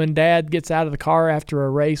moments when Dad gets out of the car after a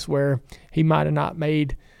race where he might have not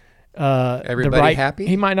made Everybody happy?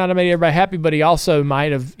 He might not have made everybody happy, but he also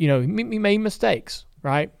might have, he made mistakes,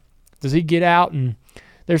 right? Does he get out and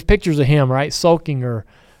there's pictures of him, right, sulking or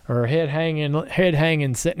head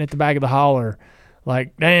hanging, sitting at the back of the hauler,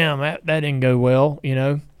 like, damn, that didn't go well,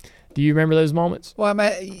 Do you remember those moments? Well,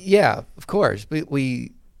 yeah, of course.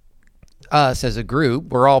 We us as a group,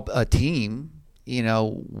 we're all a team.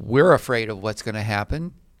 We're afraid of what's going to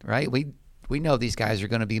happen, right? We know these guys are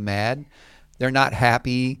going to be mad. They're not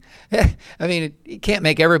happy. I mean, it can't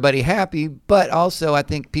make everybody happy, but also I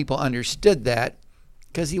think people understood that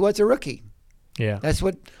because he was a rookie. Yeah. That's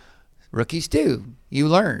what rookies do. You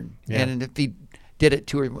learn. Yeah. And if he did it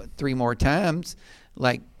 2 or 3 more times,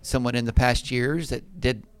 like someone in the past years that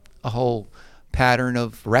did a whole pattern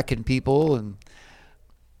of wrecking people, and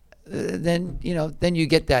then you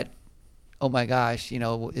get that, oh my gosh,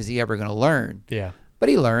 is he ever going to learn? Yeah. But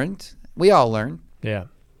he learned. We all learn. Yeah.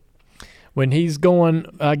 When he's going,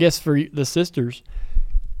 I guess for the sisters,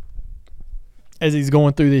 as he's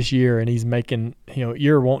going through this year and he's making,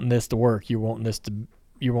 you're wanting this to work. You're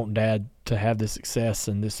wanting Dad to have this success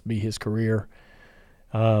and this be his career.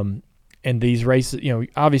 And these races,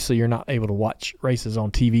 obviously you're not able to watch races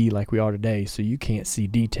on TV like we are today, so you can't see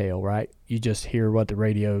detail, right? You just hear what the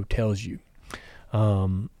radio tells you.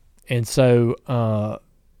 And so, but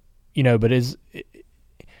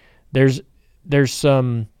there's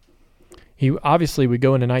some, he obviously would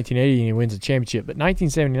go into 1980 and he wins the championship, but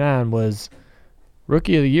 1979 was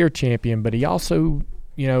Rookie of the Year champion, but he also,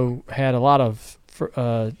 had a lot of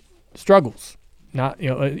struggles, not,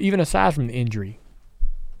 even aside from the injury.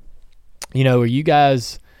 Are you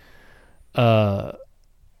guys, do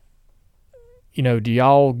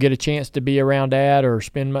y'all get a chance to be around Dad or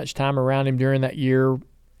spend much time around him during that year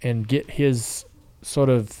and get his sort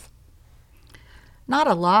of? Not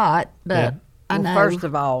a lot, but Yeah. I know. First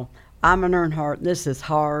of all, I'm an Earnhardt. This is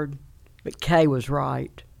hard, but Kay was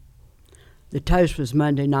right. The toast was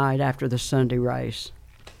Monday night after the Sunday race.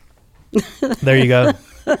 There you go.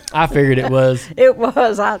 I figured it was. It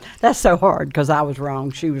was. That's so hard because I was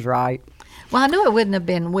wrong. She was right. Well, I knew it wouldn't have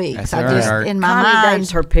been weeks. That's I just, Earnhart. in my Connie mind,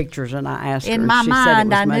 dates her pictures, and I asked her. in and my she said it mind,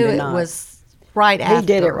 was I knew Monday it night. was right after. He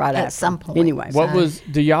did it right at after. some point. Anyway.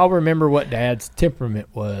 Do y'all remember what Dad's temperament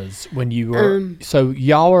was when you were, so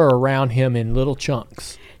y'all were around him in little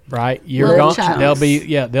chunks, right? Little chunks.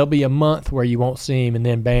 There'll be a month where you won't see him and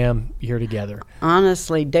then bam, you're together.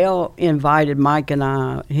 Honestly, Dale invited Mike and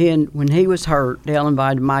I. When he was hurt, Dale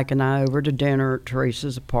invited Mike and I over to dinner at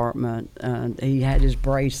Teresa's apartment. He had his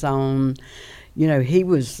brace on. He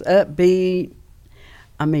was upbeat.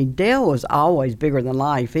 I mean, Dale was always bigger than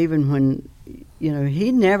life, even when,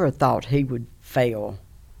 he never thought he would fail.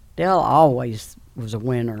 Dale always was a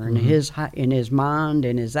winner in his mind,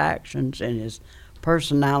 in his actions, in his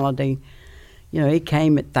personality. He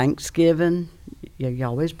came at Thanksgiving. He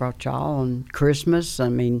always brought y'all on Christmas. I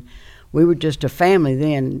mean, we were just a family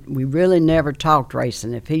then. We really never talked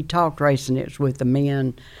racing. If he talked racing, it was with the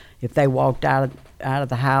men, if they walked out of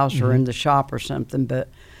the house or in the shop or something. But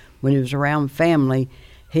when he was around family,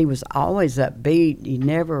 he was always upbeat. He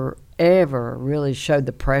never, ever really showed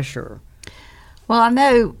the pressure. Well, I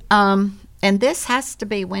know, and this has to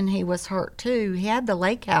be when he was hurt too. He had the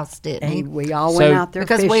lake house, didn't he? We all went out there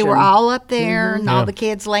Because fishing. we were all up there, and Yeah. all the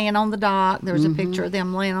kids laying on the dock. There was a picture of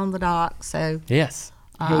them laying on the dock. So Yes.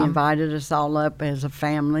 He invited us all up as a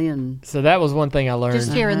family, and So that was one thing I learned.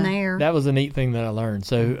 just here and there. That was a neat thing that I learned.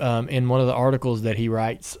 So in one of the articles that he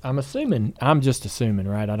writes, I'm just assuming,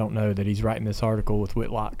 right? I don't know that he's writing this article with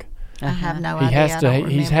Whitlock. I have no He idea. has I to. don't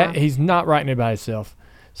remember. He's not writing it by himself.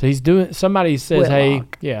 So he's doing. Somebody says,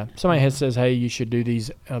 Whitlock. hey, you should do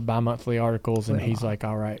these bi-monthly articles, and he's like,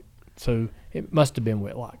 all right. So it must have been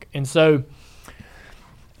Whitlock, and so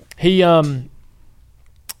he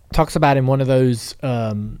talks about in one of those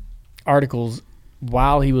articles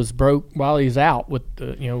while he was out with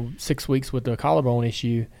 6 weeks with the collarbone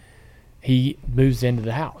issue, he moves into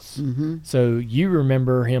the house. Mm-hmm. So you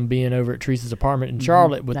remember him being over at Teresa's apartment in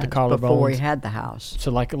Charlotte with the that's collarbone before he had the house.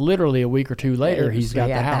 So like literally a week or two later, he's got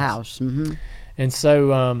He the had house. Mm-hmm. And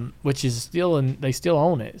so, which is still they still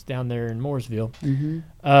own it. It's down there in Mooresville.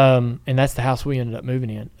 Mm-hmm. And that's the house we ended up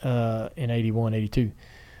moving in 81, 82.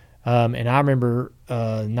 And I remember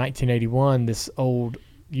 1981, this old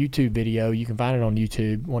YouTube video, you can find it on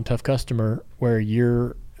YouTube, One Tough Customer, where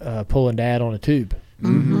you're pulling Dad on a tube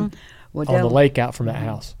Well, on the Dale, lake out from that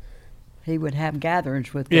house. he would have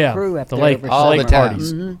gatherings with the crew up the there lake, over all lake the time.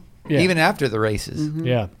 parties. Mhm. even after the races.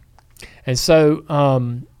 Yeah. And so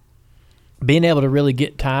being able to really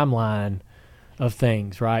get timeline of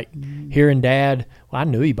things, right? Hearing Dad, well, I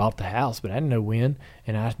knew he bought the house, but I didn't know when,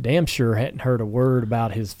 and I damn sure hadn't heard a word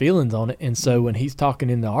about his feelings on it. And so when he's talking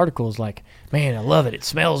in the articles, like, man, I love it. It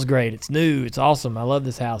smells great. It's new. It's awesome. I love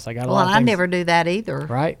this house. I got a lot of Well, I things. never do that either.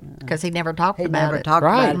 Right. Because he never talked He about never it. talked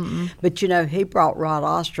Right. about it. But, he brought Rod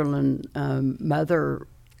Osterlin, Mother,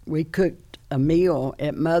 we cooked a meal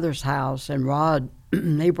at Mother's house, and Rod,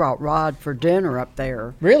 he brought Rod for dinner up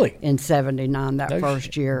there. Really? In 79, that No first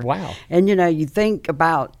shit. year. Wow. And, you think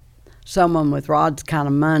about someone with Rod's kind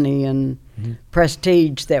of money and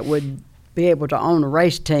prestige that would be able to own a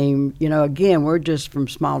race team. Again, we're just from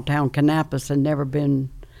small town Kannapolis and never been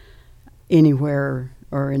anywhere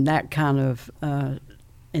or in that kind of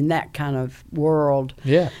world.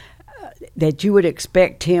 Yeah. That you would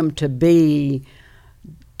expect him to be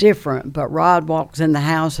different, but Rod walks in the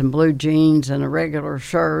house in blue jeans and a regular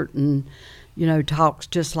shirt and talks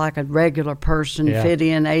just like a regular person, fit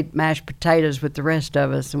in, ate mashed potatoes with the rest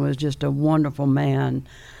of us, and was just a wonderful man.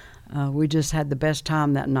 We just had the best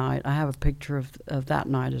time that night. I have a picture of that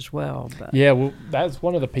night as well. But. Yeah, well, that's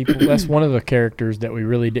one of the people. That's one of the characters that we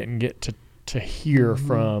really didn't get to hear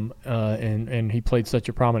from, and he played such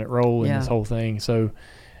a prominent role in this whole thing. So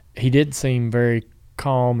he did seem very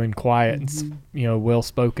calm and quiet and well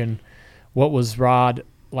spoken. What was Rod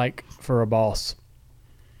like for a boss?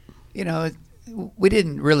 We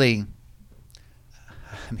didn't really.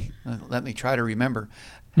 Let me try to remember.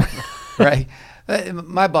 Right,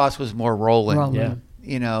 my boss was more Roland.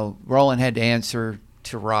 Yeah. Roland had to answer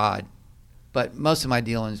to Rod, but most of my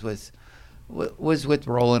dealings was with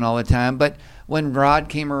Roland all the time. But when Rod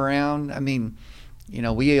came around,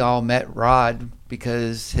 we all met Rod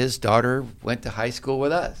because his daughter went to high school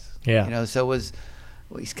with us. Yeah. So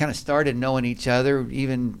we kind of started knowing each other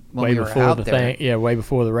even when Way we were before out the there. thing. Yeah, way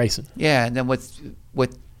before the racing. Yeah, and then with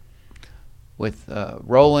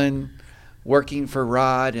Roland working for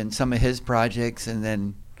Rod and some of his projects, and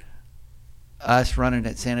then us running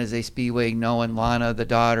at San Jose Speedway, knowing Lana, the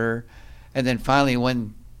daughter, and then finally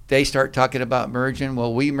when they start talking about merging,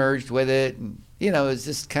 well, we merged with it, and it's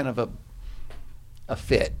just kind of a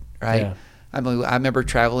fit, right? Yeah. I remember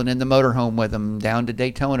traveling in the motorhome with them down to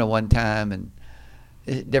Daytona one time, and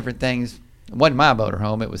different things. It wasn't my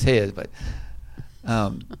motorhome; it was his, but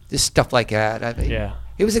just stuff like that.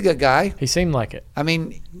 He was a good guy. He seemed like it.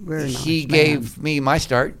 Very nice He man. gave me my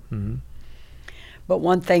start. Mm-hmm. But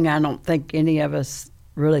one thing I don't think any of us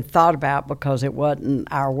really thought about, because it wasn't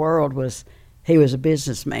our world, was he was a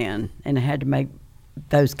businessman and had to make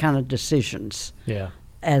those kind of decisions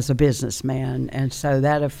as a businessman. And so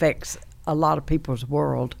that affects a lot of people's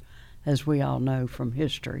world, as we all know from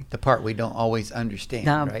history. The part we don't always understand,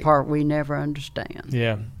 The right? part we never understand.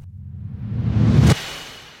 Yeah.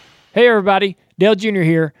 Hey, everybody. Dale Jr.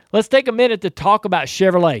 here. Let's take a minute to talk about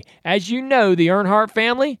Chevrolet. As you know, the Earnhardt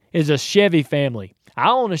family is a Chevy family. I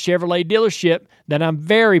own a Chevrolet dealership that I'm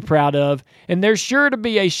very proud of, and there's sure to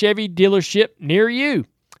be a Chevy dealership near you.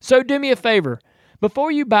 So do me a favor. Before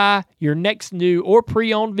you buy your next new or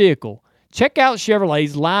pre-owned vehicle, check out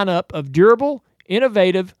Chevrolet's lineup of durable,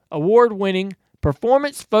 innovative, award-winning,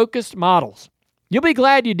 performance-focused models. You'll be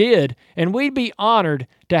glad you did, and we'd be honored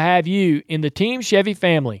to have you in the Team Chevy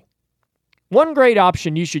family. One great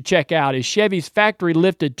option you should check out is Chevy's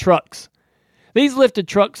factory-lifted trucks. These lifted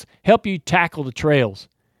trucks help you tackle the trails.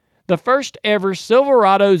 The first ever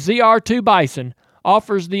Silverado ZR2 Bison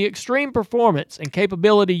offers the extreme performance and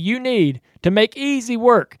capability you need to make easy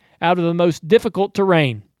work out of the most difficult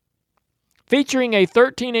terrain. Featuring a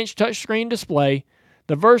 13-inch touchscreen display,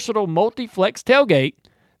 the versatile multi-flex tailgate,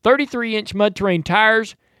 33-inch mud-terrain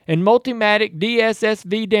tires, and Multimatic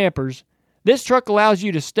DSSV dampers, this truck allows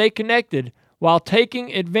you to stay connected while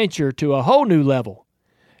taking adventure to a whole new level.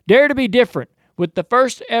 Dare to be different with the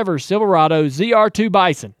first ever Silverado ZR2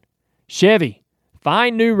 Bison. Chevy,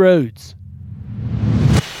 find new roads.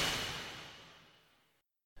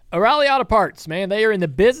 O'Reilly Auto Parts, man, they are in the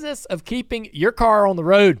business of keeping your car on the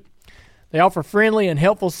road. They offer friendly and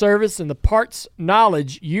helpful service and the parts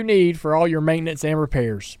knowledge you need for all your maintenance and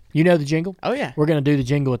repairs. You know the jingle? Oh, yeah. We're going to do the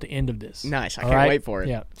jingle at the end of this. Nice. I All can't right? wait for it.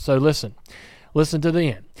 Yeah. So listen to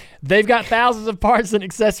the end. They've got thousands of parts and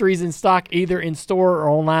accessories in stock either in store or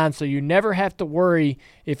online, so you never have to worry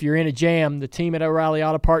if you're in a jam. The team at O'Reilly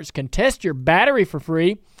Auto Parts can test your battery for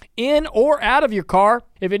free in or out of your car.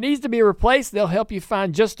 If it needs to be replaced, they'll help you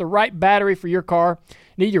find just the right battery for your car.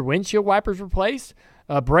 Need your windshield wipers replaced,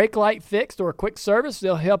 a brake light fixed, or a quick service?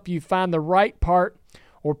 They'll help you find the right part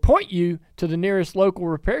or point you to the nearest local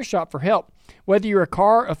repair shop for help. Whether you're a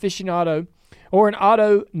car aficionado or an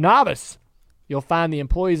auto novice, you'll find the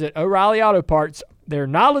employees at O'Reilly Auto Parts. They're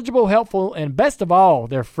knowledgeable, helpful, and best of all,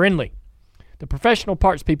 they're friendly. The professional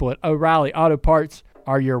parts people at O'Reilly Auto Parts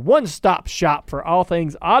are your one-stop shop for all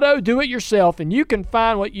things auto do-it-yourself, and you can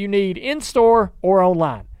find what you need in-store or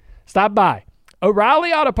online. Stop by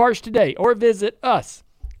O'Reilly Auto Parts today or visit us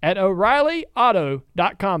at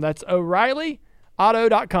O'ReillyAuto.com. That's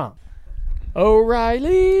O'ReillyAuto.com.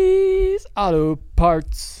 O'Reilly's Auto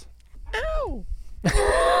Parts. Ow!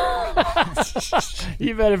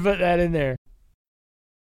 You better put that in there.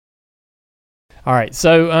 All right,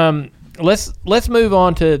 so let's move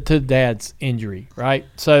on to Dad's injury, right?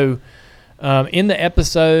 So in the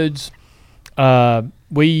episodes,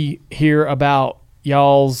 we hear about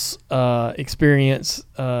y'all's experience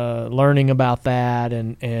learning about that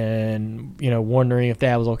and wondering if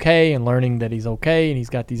Dad was okay and learning that he's okay and he's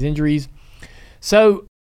got these injuries. So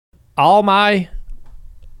all my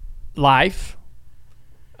life,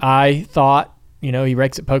 I thought, he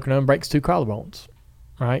wrecks at Pocono and breaks 2 collarbones,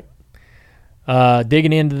 right?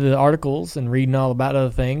 Digging into the articles and reading all about other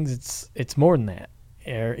things, it's more than that.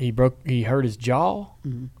 He hurt his jaw.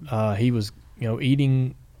 Mm-hmm. He was,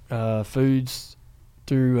 eating foods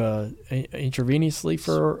through intravenously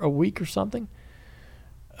for a week or something.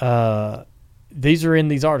 These are in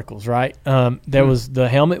these articles, right? There was the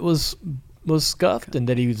helmet was scuffed, and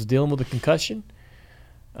that he was dealing with a concussion.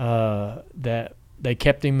 That they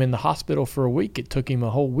kept him in the hospital for a week. It took him a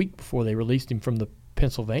whole week before they released him from the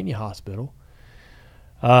Pennsylvania hospital.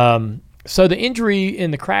 So the injury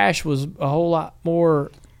in the crash was a whole lot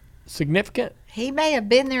more significant. He may have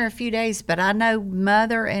been there a few days, but I know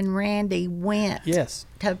Mother and Randy went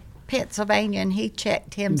to Pennsylvania and he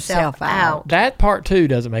checked himself out. That part too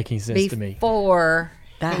doesn't make any sense to me. Before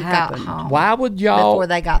that he happened. got home. Why would y'all? Before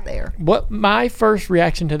they got there. What my first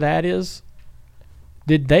reaction to that is,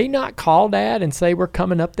 did they not call Dad and say we're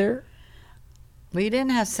coming up there? Well, you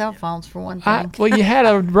didn't have cell phones for one thing. Well, you had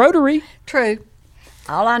a rotary. True.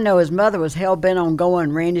 All I know is Mother was hell-bent on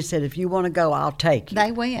going. Randy said, if you want to go, I'll take you.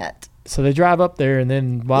 They went. So they drive up there, and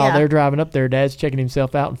then while they're driving up there, Dad's checking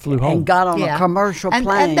himself out and flew home. And got on a commercial plane.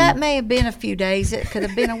 And that may have been a few days. It could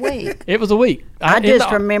have been a week. It was a week. I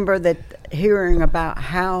just remember that hearing about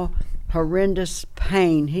how horrendous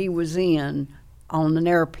pain he was in on an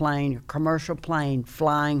airplane, a commercial plane,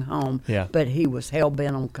 flying home. Yeah. But he was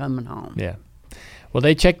hell-bent on coming home. Yeah. Well,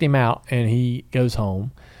 they checked him out, and he goes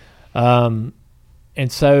home. And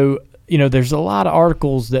so, there's a lot of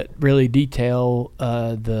articles that really detail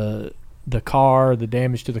the car, the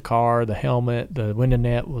damage to the car, the helmet, the window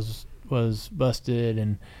net was busted,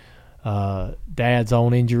 and Dad's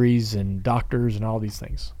own injuries and doctors and all these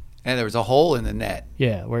things. And there was a hole in the net.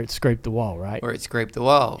 Yeah, where it scraped the wall, right? Where it scraped the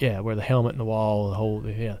wall. Yeah, where the helmet and the wall, the whole,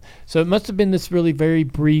 yeah. So it must have been this really very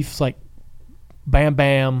brief, like, bam,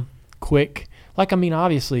 bam, quick. Like,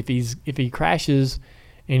 obviously, if he crashes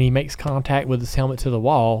and he makes contact with his helmet to the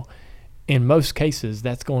wall, in most cases,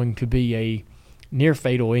 that's going to be a near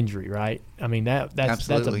fatal injury, right? That's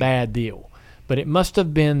a bad deal. But it must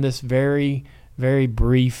have been this very, very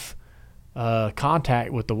brief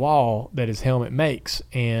contact with the wall that his helmet makes.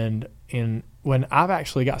 And when I've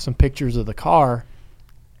actually got some pictures of the car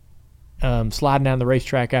sliding down the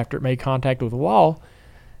racetrack after it made contact with the wall,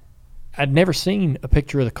 I'd never seen a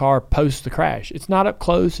picture of the car post the crash. It's not up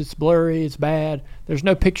close. It's blurry. It's bad. There's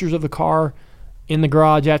no pictures of the car in the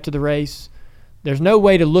garage after the race. There's no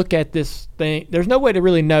way to look at this thing. There's no way to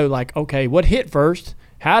really know, like, okay, what hit first?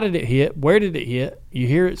 How did it hit? Where did it hit? You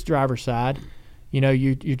hear its driver's side.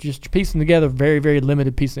 You're just piecing together a very, very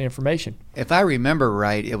limited piece of information. If I remember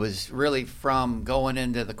right, it was really from going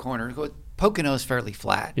into the corner. Pocono's fairly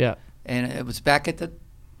flat. Yeah. And it was back at the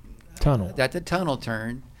tunnel. At the tunnel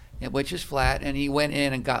turn, which is flat, and he went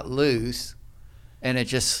in and got loose, and it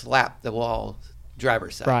just slapped the wall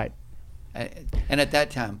driver's side. Right. And at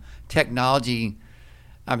that time, technology,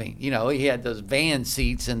 he had those van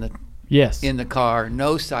seats in the car,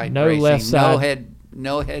 no side bracing, left side.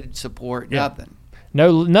 no head support, nothing.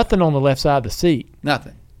 Nothing on the left side of the seat.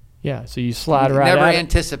 Nothing. Yeah, so you slide right out. Never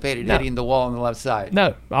anticipated hitting the wall on the left side.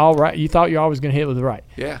 No, all right. You thought you were always going to hit with the right.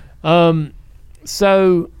 Yeah.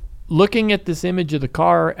 So looking at this image of the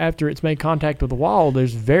car after it's made contact with the wall,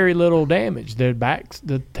 there's very little damage. The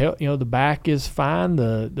back is fine.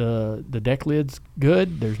 The deck lid's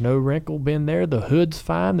good. There's no wrinkle bend there. The hood's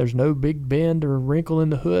fine. There's no big bend or wrinkle in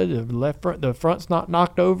the hood. The front's not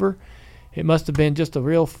knocked over. It must have been just a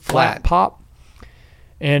real flat pop.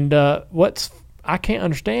 And I can't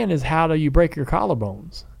understand is how do you break your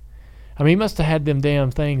collarbones? He must have had them damn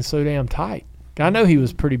things so damn tight. I know he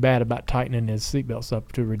was pretty bad about tightening his seatbelts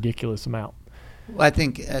up to a ridiculous amount. Well, I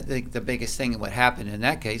think the biggest thing what happened in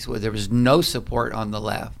that case was there was no support on the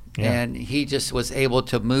left. Yeah. And he just was able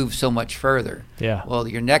to move so much further. Yeah. Well,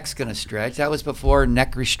 your neck's going to stretch. That was before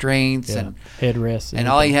neck restraints and headrests. and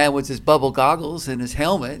all he had was his bubble goggles and his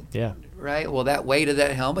helmet. Yeah. Right? Well, that weight of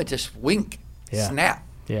that helmet just snap.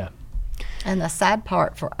 Yeah. And the sad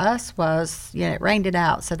part for us was, it rained it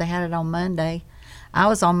out, so they had it on Monday. I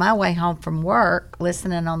was on my way home from work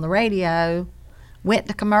listening on the radio, went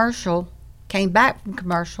to commercial, came back from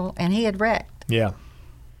commercial, and he had wrecked. Yeah.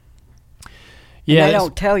 Yeah, they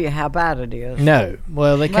don't tell you how bad it is. No,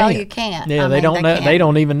 well they can't. Well, you can't. Yeah, I they mean, don't know. can't. They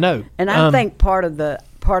don't even know. And I think part of the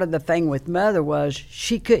thing with Mother was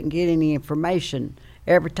she couldn't get any information.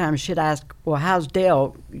 Every time she'd ask, "Well, how's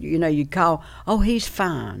Dale?" You call, "Oh, he's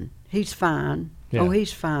fine. He's fine. Yeah. Oh,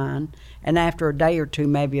 he's fine." And after a day or two,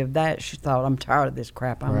 maybe of that, she thought, "I'm tired of this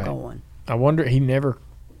crap. I'm Right. going." I wonder he never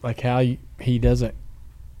how he doesn't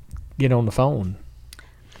get on the phone.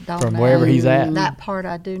 Don't from know. wherever he's at. That part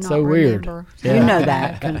I do not So weird. remember. Yeah. You know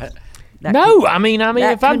that. No, I mean, that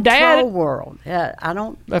if I'm dad, control world. Yeah, I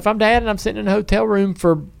don't. if I'm dad and I'm sitting in a hotel room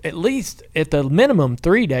for at least at the minimum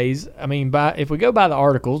 3 days, I mean, if we go by the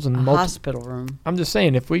articles and Hospital room. I'm just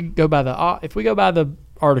saying if we go by the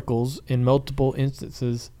articles in multiple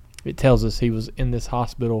instances, it tells us he was in this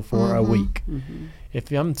hospital for a week. Mm-hmm.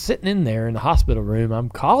 If I'm sitting in there in the hospital room, I'm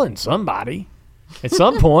calling somebody at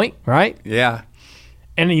some point, right? Yeah.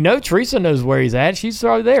 And Teresa knows where he's at. She's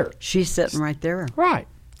right there. She's sitting right there, Right.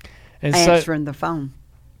 And answering the phone.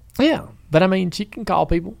 yeah. But I mean, she can call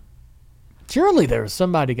people. Surely there was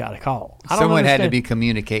somebody got a call. Someone had to be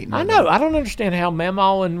communicating. I with know. them. I don't understand how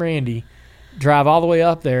Mamaw and Randy drive all the way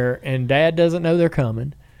up there and Dad doesn't know they're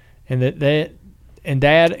coming, and and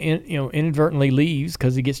Dad inadvertently leaves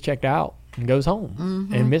because he gets checked out and goes home,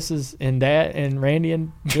 and Mrs. and Dad and Randy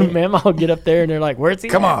and Mamaw get up there and they're like, "Where's he?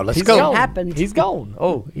 Come at? on, let's He's go." Gone. Happened. He's gone.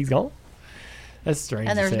 Oh, he's gone. That's strange.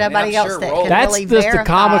 And to there's say. nobody I'm else sure that Roland- can That's really just the verify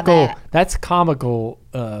comical. that. That's comical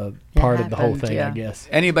part of the whole happened, thing, yeah. I guess.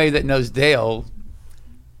 Anybody that knows Dale,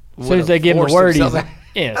 As soon as they give him the forced word, himself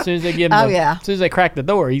as soon as they give him, Oh, yeah. as soon as they crack the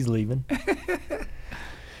door, he's leaving.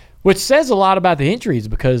 Which says a lot about the injuries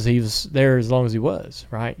because he was there as long as he was,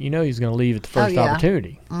 right? He's going to leave at the first yeah.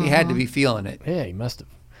 opportunity. he had to be feeling it. Yeah, he must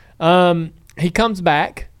have. He comes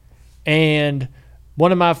back, and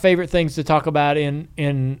one of my favorite things to talk about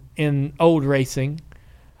in old racing,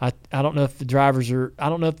 I don't know if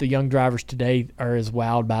the young drivers today are as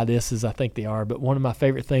wowed by this as I think they are, but one of my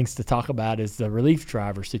favorite things to talk about is the relief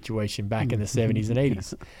driver situation back in the 70s and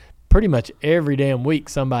 80s. Pretty much every damn week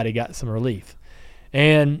somebody got some relief.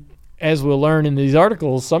 And as we'll learn in these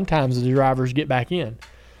articles, sometimes the drivers get back in.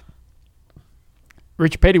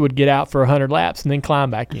 Richard Petty would get out for 100 laps and then climb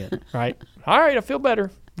back in, right? All right, I feel better.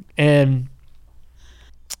 And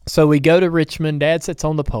so we go to Richmond. Dad sits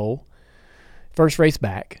on the pole. First race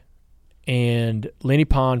back. And Lenny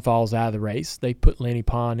Pond falls out of the race. They put Lenny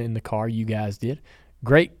Pond in the car. You guys did.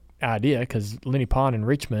 Great idea because Lenny Pond in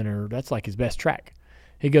Richmond, that's like his best track.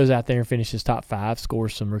 He goes out there and finishes top 5,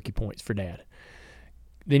 scores some rookie points for Dad.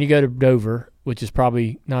 Then you go to Dover, which is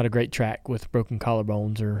probably not a great track with broken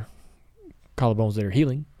collarbones or collarbones that are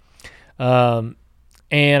healing. And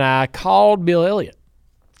I called Bill Elliott,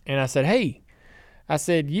 and I said, "Hey," I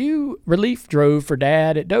said, "you relief drove for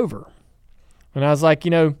Dad at Dover." And I was like,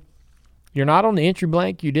 "You're not on the entry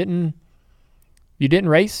blank. You didn't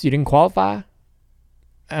race. You didn't qualify.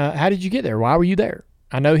 How did you get there? Why were you there?"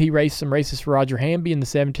 I know he raced some races for Roger Hamby in the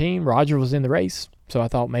 17. Roger was in the race. So I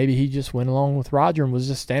thought maybe he just went along with Roger and was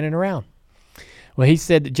just standing around. Well, he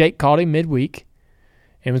said that Jake called him midweek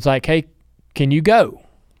and was like, "Hey, can you go?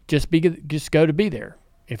 Just go to be there.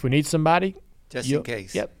 If we need somebody, Just in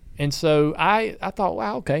case. Yep." And so I thought,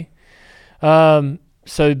 wow, okay.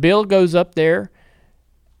 So Bill goes up there.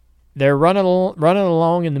 They're running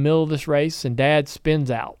along in the middle of this race, and Dad spins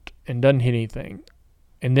out and doesn't hit anything.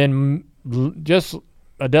 And then just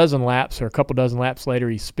a dozen laps or a couple dozen laps later,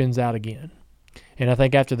 he spins out again. And I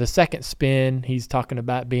think after the second spin, he's talking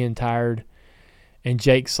about being tired. And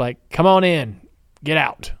Jake's like, "Come on in. Get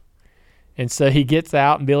out." And so he gets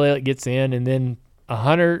out, and Bill Elliott gets in. And then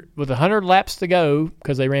 100 laps to go,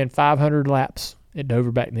 because they ran 500 laps at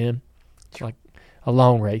Dover back then. It's like a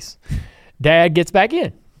long race. Dad gets back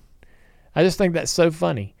in. I just think that's so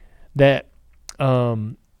funny that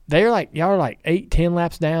y'all are like 8-10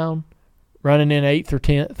 laps down, running in 8th or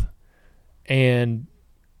 10th. And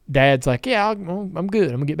Dad's like, "Yeah, I'm good.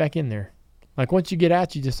 I'm going to get back in there." Like, once you get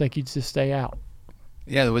out, you just think you just stay out.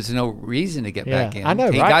 Yeah, there was no reason to get Yeah, back in. I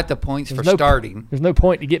know, He right? got the points There's for starting, There's no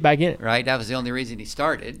point to get back in it. right? That was the only reason he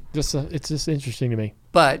started. It's just interesting to me.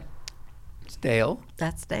 But It's Dale.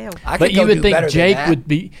 That's Dale. I But could you go would do think better than Jake that. would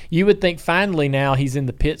be. You would think finally now he's in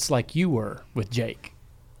the pits like you were with Jake,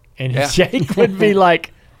 and Yeah. Jake would be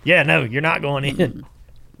like, "Yeah, no, you're not going in."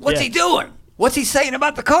 What's Yeah. he doing? What's he saying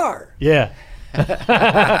about the car? Yeah,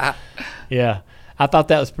 yeah. I thought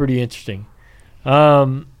that was pretty interesting.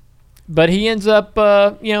 But he ends up,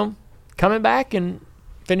 coming back and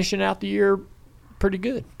finishing out the year pretty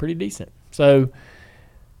good, pretty decent. So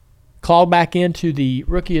clawed back into the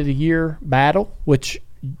Rookie of the Year battle, which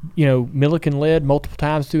Milliken led multiple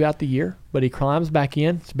times throughout the year, but he climbs back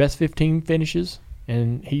in. It's best 15 finishes,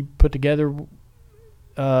 and he put together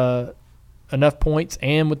enough points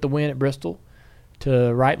and with the win at Bristol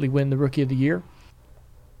to rightly win the Rookie of the Year.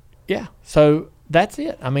 Yeah, so that's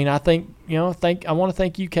it. I mean, I think I want to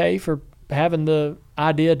thank UK for having the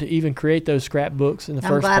idea to even create those scrapbooks in the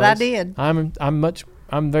first place. I'm glad I did.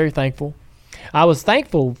 I'm very thankful. I was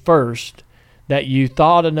thankful first that you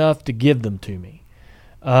thought enough to give them to me.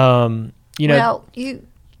 Well, you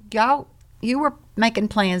were making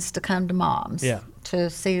plans to come to Mom's. Yeah. To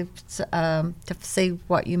see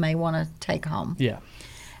what you may want to take home. Yeah.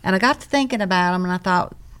 And I got to thinking about them, and I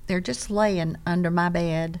thought they're just laying under my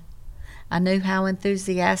bed. I knew how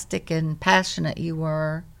enthusiastic and passionate you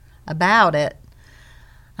were about it.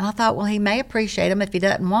 And I thought, well, he may appreciate them. If he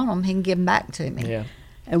doesn't want them, he can give them back to me. Yeah.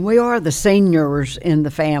 And we are the seniors in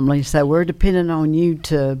the family, so we're depending on you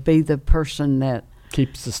to be the person that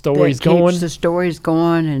Keeps the stories going. keeps the stories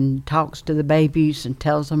going and talks to the babies and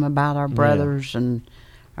tells them about our brothers and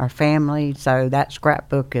our family. So that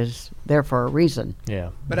scrapbook is there for a reason.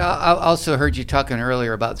 Yeah. But I also heard you talking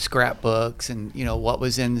earlier about scrapbooks and what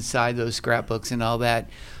was inside those scrapbooks and all that.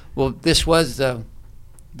 Well, this was the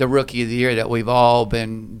Rookie of the Year that we've all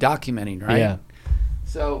been documenting, right? Yeah.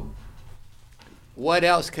 So what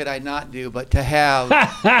else could I not do but to have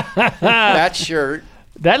that shirt?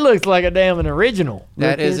 That looks like a damn original.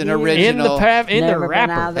 That is an In the original. In the Never been out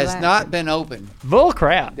wrapper. of the Has not been opened. Bull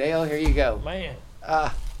crap. Dale, here you go. Man.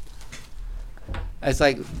 It's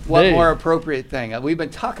like, what Dude. more appropriate thing? We've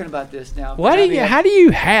been talking about this now. How do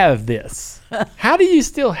you have this? How do you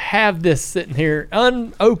still have this sitting here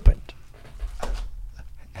unopened?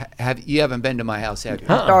 You haven't been to my house, have you?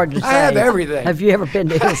 Started to I have say, everything. Have you ever been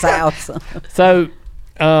to his house? So,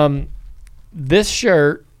 this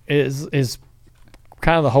shirt is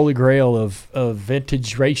kind of the holy grail of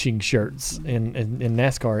vintage racing shirts in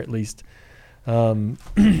NASCAR, at least. And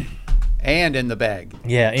in the bag.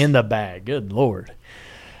 Yeah, in the bag. Good Lord.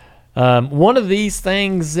 One of these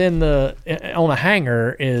things on a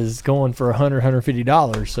hanger is going for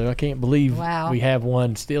 $150. So I can't believe Wow. we have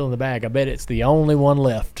one still in the bag. I bet it's the only one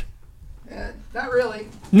left. Not really.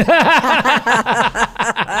 Might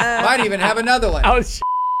even have another one. Oh,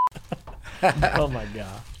 oh my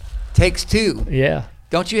God. Takes two. Yeah,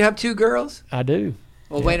 Don't you have two girls? I do.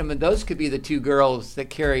 Well, wait a minute. Those could be the two girls that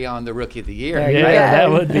carry on the Rookie of the Year. There you Yeah, go.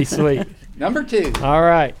 that would be sweet. Number two. All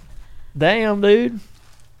right. Damn, dude.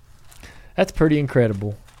 That's pretty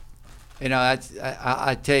incredible. That's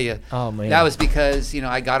I tell you. Oh, man. That was because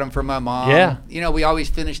I got them from my mom. Yeah. We always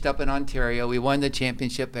finished up in Ontario. We won the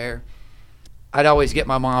championship there. I'd always get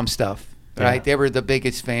my mom stuff. Right. Yeah. They were the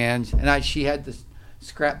biggest fans, and she had the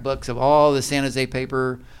scrapbooks of all the San Jose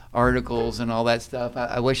paper articles and all that stuff.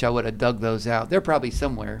 I wish I would have dug those out. They're probably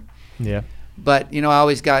somewhere. Yeah. But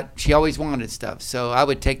she always wanted stuff, so I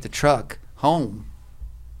would take the truck home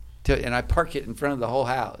and I park it in front of the whole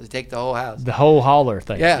house. Take the whole house. The whole hauler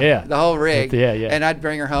thing. Yeah. The whole rig. Yeah, yeah. And I'd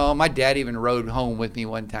bring her home. My dad even rode home with me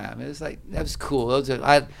one time. It was like, that was cool. Those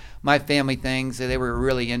are my family things. They were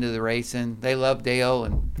really into the racing. They loved Dale,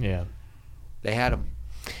 and Yeah. they had them.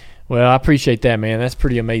 Well, I appreciate that, man. That's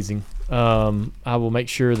pretty amazing. I will make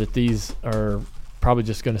sure that these are probably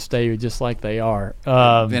just going to stay just like they are.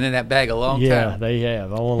 Been in that bag a long Yeah, time. they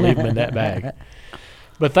have. I want to leave them in that bag.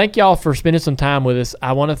 But thank y'all for spending some time with us.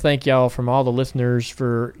 I want to thank y'all from all the listeners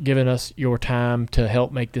for giving us your time to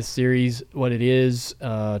help make this series what it is.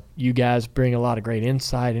 You guys bring a lot of great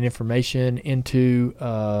insight and information into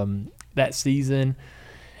that season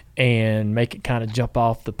and make it kind of jump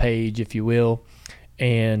off the page, if you will.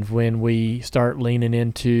 And when we start leaning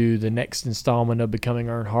into the next installment of Becoming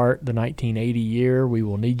Earnhardt, the 1980 year, we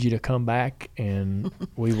will need you to come back and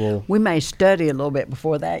we will. We may study a little bit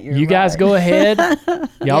before that. You guys right. go ahead.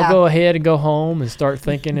 Y'all Yeah. go ahead and go home and start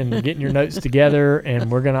thinking and getting your notes together. And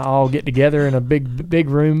we're gonna all get together in a big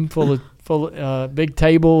room full of big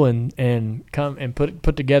table and come and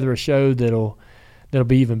put together a show that'll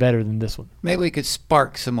be even better than this one. Maybe we could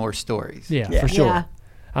spark some more stories. Yeah, Yeah. for sure. Yeah.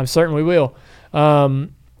 I'm certain we will.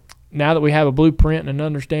 Now that we have a blueprint and an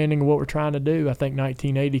understanding of what we're trying to do, I think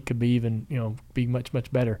 1980 could be even, be much, much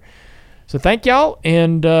better. So thank y'all,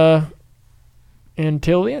 and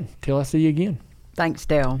until then, till I see you again. Thanks,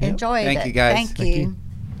 Dale. Enjoyed Thank it. you, guys. Thank Thank you.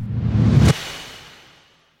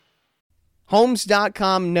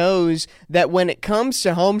 Homes.com knows that when it comes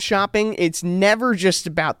to home shopping, it's never just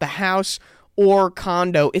about the house or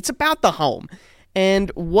condo. It's about the home. And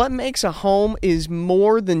what makes a home is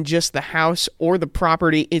more than just the house or the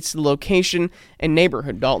property. It's the location and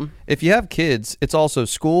neighborhood, Dalton. If you have kids, it's also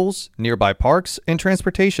schools, nearby parks, and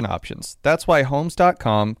transportation options. That's why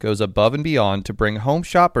Homes.com goes above and beyond to bring home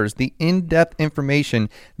shoppers the in-depth information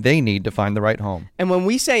they need to find the right home. And when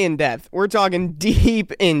we say in-depth, we're talking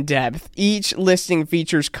deep in-depth. Each listing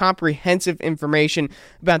features comprehensive information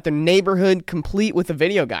about the neighborhood, complete with a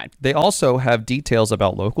video guide. They also have details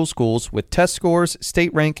about local schools with test scores,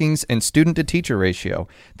 state rankings, and student-to-teacher ratio.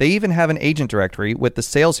 They even have an agent directory with the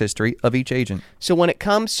sales history of each agent. So when it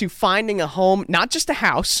comes to finding a home, not just a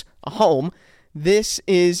house, a home, this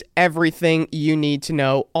is everything you need to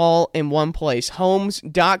know all in one place.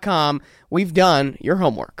 Homes.com. We've done your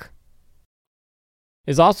homework.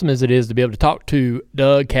 As awesome as it is to be able to talk to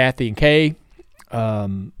Doug, Kathy, and Kay,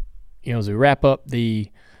 as we wrap up the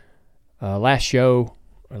last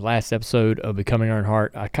episode of Becoming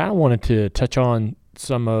Earnhardt, I kind of wanted to touch on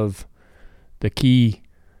some of the key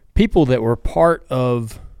people that were part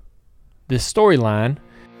of this storyline.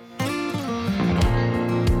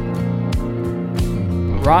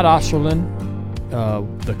 Rod Osterlin,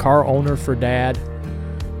 the car owner for Dad,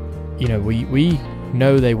 we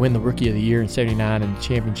know they win the Rookie of the Year in '79 and the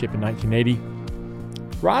championship in 1980.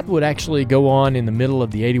 Rod would actually go on in the middle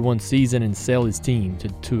of the '81 season and sell his team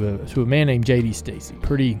to a man named J.D. Stacy.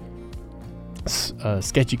 Pretty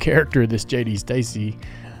sketchy character, this J.D. Stacy,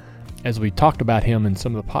 as we talked about him in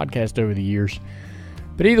some of the podcasts over the years.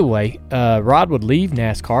 But either way, Rod would leave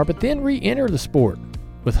NASCAR, but then re-enter the sport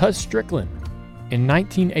with Hus Strickland in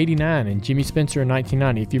 1989 and Jimmy Spencer in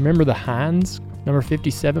 1990. If you remember the Heinz number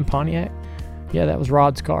 57 Pontiac, yeah, that was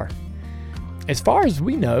Rod's car. As far as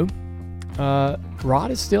we know,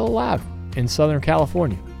 Rod is still alive in Southern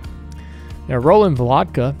California. Now, Roland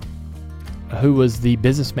Volodka, who was the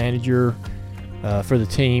business manager for the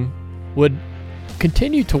team, would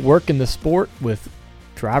continue to work in the sport with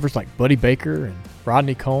drivers like Buddy Baker and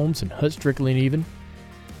Rodney Combs and Hut Strickland even.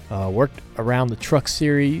 Worked around the Truck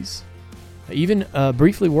Series. Even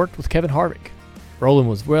briefly worked with Kevin Harvick. Roland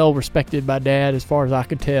was well respected by Dad as far as I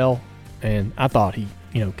could tell, and I thought he,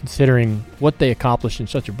 considering what they accomplished in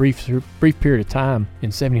such a brief period of time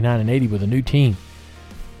in '79 and '80 with a new team,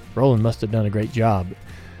 Roland must have done a great job.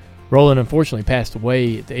 Roland unfortunately passed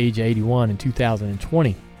away at the age of 81 in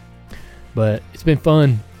 2020, but it's been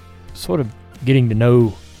fun sort of getting to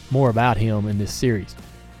know more about him in this series.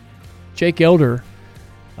 Jake Elder,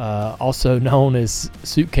 also known as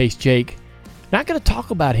Suitcase Jake, not going to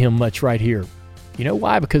talk about him much right here. You know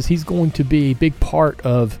why? Because he's going to be a big part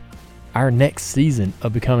of our next season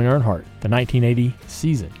of Becoming Earnhardt, the 1980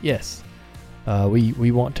 season. Yes,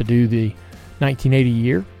 we want to do the 1980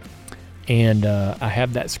 year, and I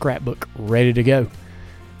have that scrapbook ready to go.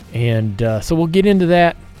 And so we'll get into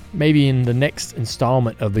that maybe in the next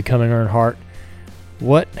installment of Becoming Earnhardt.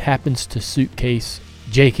 What happens to Suitcase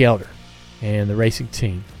Jake Elder and the racing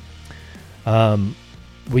team?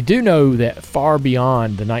 We do know that far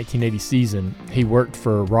beyond the 1980 season, he worked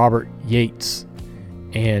for Robert Yates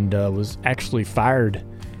and was actually fired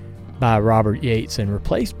by Robert Yates and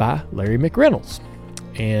replaced by Larry McReynolds.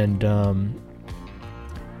 And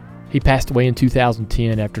he passed away in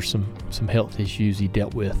 2010 after some health issues he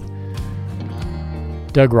dealt with.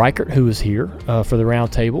 Doug Reichert, who was here for the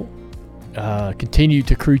round table, continued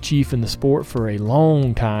to crew chief in the sport for a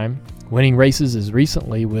long time, winning races as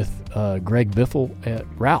recently with Greg Biffle at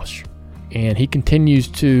Roush. And he continues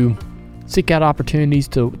to seek out opportunities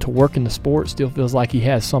to work in the sport, still feels like he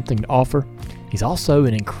has something to offer. He's also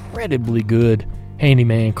an incredibly good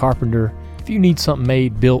handyman, carpenter. If you need something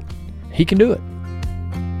made, built, he can do it.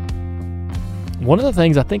 One of the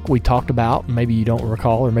things I think we talked about, maybe you don't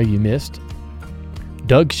recall or maybe you missed,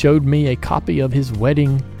 Doug showed me a copy of his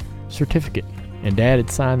wedding certificate, and Dad had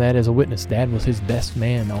signed that as a witness. Dad was his best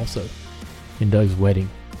man also in Doug's wedding.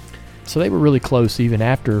 So they were really close even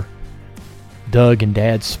after Doug and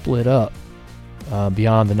Dad split up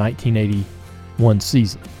beyond the 1981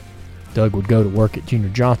 season. Doug would go to work at Junior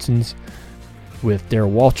Johnson's with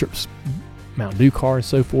Darrell Waltrip's Mountain Dew car and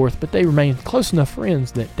so forth, but they remained close enough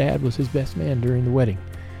friends that Dad was his best man during the wedding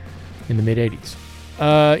in the mid-'80s.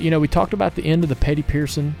 We talked about the end of the Petty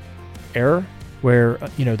Pearson era where,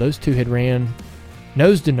 those two had ran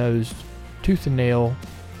nose to nose, tooth and nail,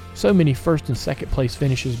 so many first and second place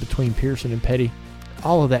finishes between Pearson and Petty.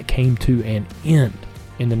 All of that came to an end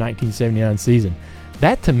in the 1979 season.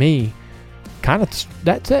 That to me,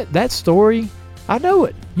 that story, I know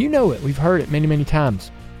it. You know it. We've heard it many, many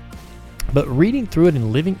times. But reading through it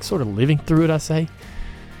and living through it, I say,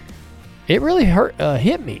 it really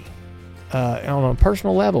hit me on a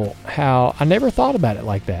personal level, how I never thought about it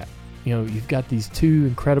like that. You know, you've got these two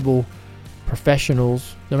incredible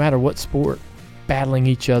professionals, no matter what sport, battling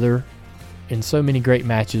each other in so many great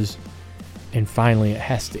matches, and finally it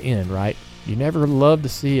has to end, right? You never love to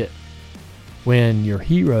see it when your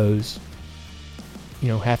heroes,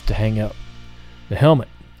 have to hang up the helmet.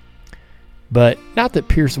 But not that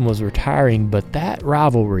Pearson was retiring, but that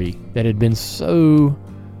rivalry that had been so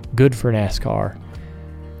good for NASCAR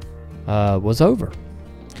was over.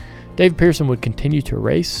 David Pearson would continue to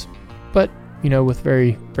race, but with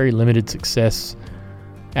very, very limited success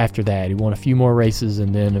after that. He won a few more races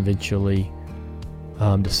and then eventually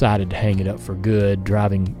decided to hang it up for good,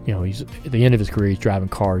 driving, he's at the end of his career, he's driving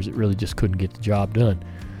cars that really just couldn't get the job done.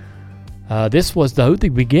 This was the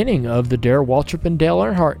beginning of the Darrell Waltrip and Dale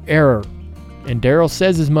Earnhardt era. And Darrell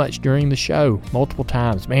says as much during the show multiple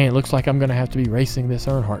times. Man, it looks like I'm going to have to be racing this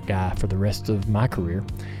Earnhardt guy for the rest of my career.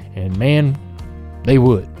 And man, they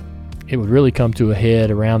would. It would really come to a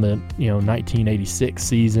head around the 1986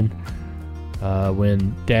 season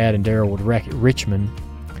when Dad and Darrell would wreck at Richmond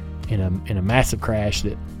in a massive crash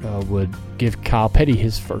that would give Kyle Petty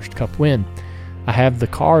his first Cup win. I have the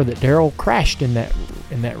car that Darrell crashed in that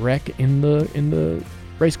wreck in the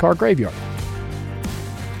race car graveyard.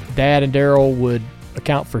 Dad and Darrell would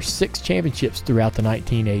account for 6 championships throughout the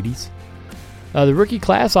 1980s. The rookie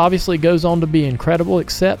class obviously goes on to be incredible,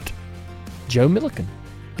 except Joe Milliken.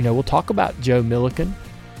 We'll talk about Joe Milliken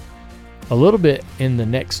a little bit in the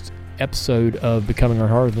next episode of Becoming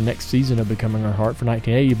Earnhardt, or the next season of Becoming Earnhardt for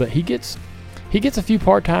 1980. But he gets a few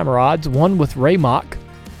part-time rides, one with Ray Mock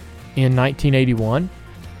in 1981.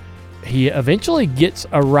 He eventually gets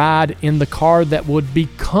a ride in the car that would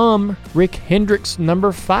become Rick Hendrick's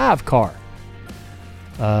number 5 car.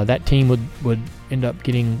 That team would end up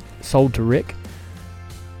getting sold to Rick.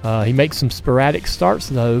 He makes some sporadic starts,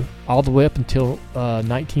 though, all the way up until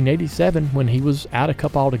 1987 when he was out of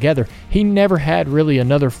Cup altogether. He never had really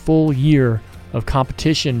another full year of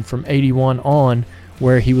competition from 81 on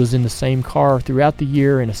where he was in the same car throughout the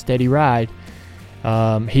year in a steady ride.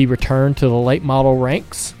 He returned to the late model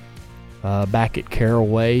ranks back at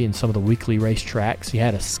Caraway and some of the weekly race tracks. He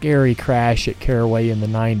had a scary crash at Caraway in the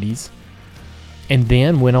 90s. And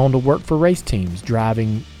then went on to work for race teams,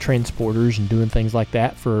 driving transporters and doing things like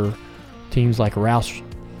that for teams like Roush.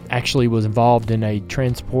 Actually was involved in a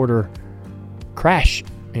transporter crash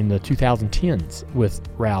in the 2010s with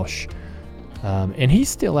Roush. And he's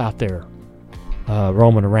still out there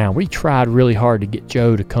roaming around. We tried really hard to get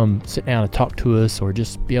Joe to come sit down and talk to us, or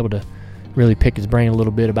just be able to really pick his brain a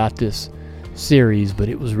little bit about this series, but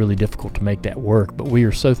it was really difficult to make that work. But we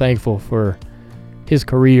are so thankful for his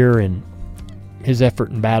career and his effort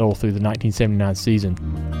and battle through the 1979 season.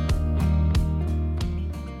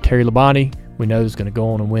 Terry Labonte, we know, is going to go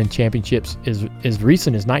on and win championships as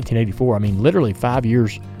recent as 1984. I mean, literally 5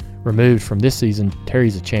 years removed from this season,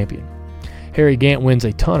 Terry's a champion. Harry Gant wins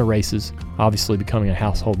a ton of races, obviously becoming a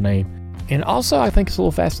household name. And also, I think it's a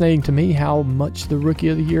little fascinating to me how much the Rookie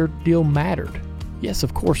of the Year deal mattered. Yes,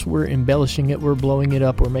 of course, we're embellishing it, we're blowing it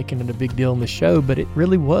up, we're making it a big deal in the show, but it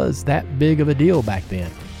really was that big of a deal back then.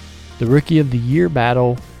 The Rookie of the Year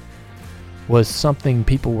battle was something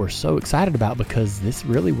people were so excited about, because this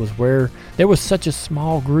really was where there was such a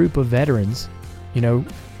small group of veterans,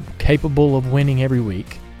 capable of winning every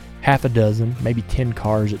week. Half a dozen, maybe 10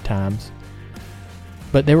 cars at times.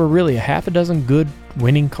 But there were really a half a dozen good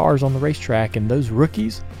winning cars on the racetrack, and those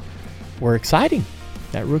rookies were exciting.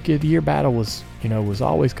 That Rookie of the Year battle was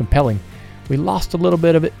always compelling. We lost a little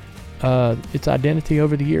bit of its identity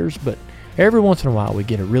over the years, but every once in a while we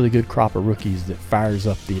get a really good crop of rookies that fires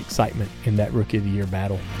up the excitement in that Rookie of the Year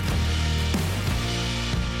battle.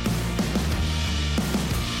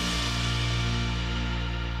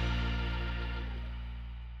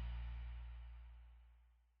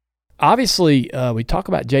 Obviously, we talk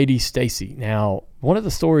about J.D. Stacy. Now, one of the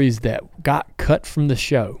stories that got cut from the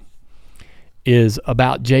show is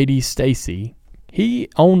about J.D. Stacy. He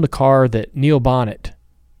owned the car that Neil Bonnet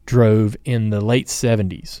drove in the late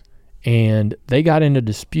 70s, and they got in a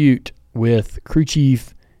dispute with crew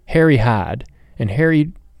chief Harry Hyde, and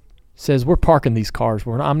Harry says, "We're parking these cars.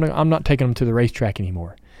 I'm not taking them to the racetrack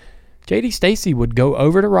anymore." J.D. Stacy would go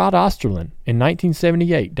over to Rod Osterlin in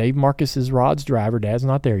 1978. Dave Marcus's Rod's driver. Dad's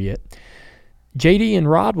not there yet. J.D. and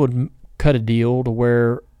Rod would cut a deal to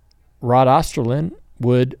where Rod Osterlin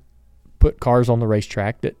would put cars on the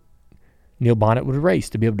racetrack that Neil Bonnet would race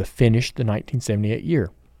to be able to finish the 1978 year.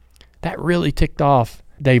 That really ticked off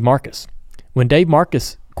Dave Marcus. When Dave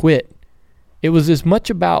Marcus quit, it was as much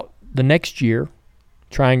about the next year,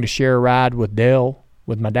 trying to share a ride with Dale,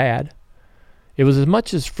 with my dad. It was as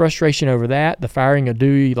much as frustration over that, the firing of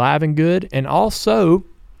Dewey Live and Good, and also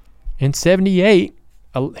in 78,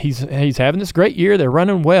 he's having this great year. They're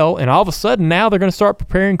running well, and all of a sudden now they're going to start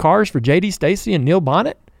preparing cars for J.D. Stacy and Neil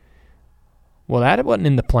Bonnet. Well, that wasn't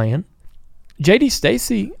in the plan. J.D.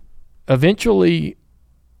 Stacy eventually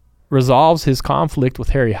resolves his conflict with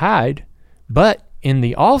Harry Hyde, but in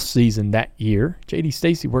the off-season that year, J.D.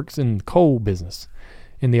 Stacy works in the coal business.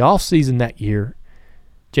 In the off-season that year,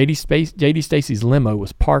 J.D. Stacy's limo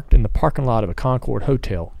was parked in the parking lot of a Concord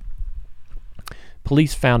hotel.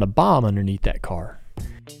 Police found a bomb underneath that car,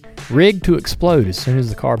 rigged to explode as soon as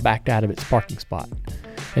the car backed out of its parking spot.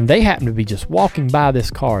 And they happened to be just walking by this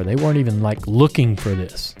car. They weren't even like looking for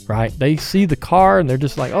this, right? They see the car and they're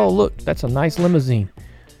just like, oh, look, that's a nice limousine.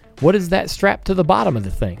 What is that strapped to the bottom of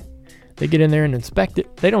the thing? They get in there and inspect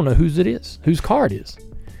it. They don't know whose it is, whose car it is.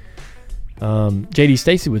 J.D.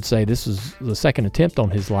 Stacy would say this was the second attempt on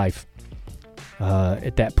his life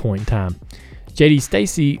at that point in time. J.D.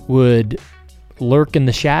 Stacy would lurk in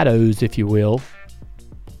the shadows, if you will,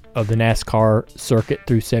 of the NASCAR circuit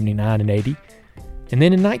through 79 and 80. And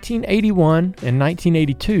then in 1981 and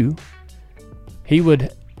 1982, he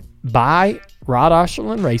would buy Rod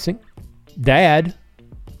Osterlund Racing. Dad,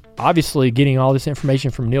 obviously getting all this information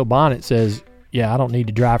from Neil Bonnet, says, yeah, I don't need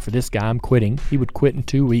to drive for this guy. I'm quitting. He would quit in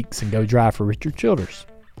 2 weeks and go drive for Richard Childress.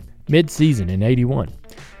 Mid-season in 81.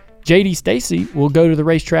 J.D. Stacy will go to the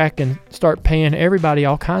racetrack and start paying everybody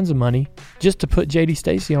all kinds of money just to put J.D.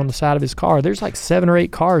 Stacy on the side of his car. There's like 7 or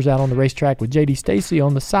 8 cars out on the racetrack with J.D. Stacy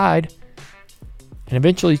on the side. And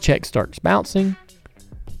eventually checks starts bouncing.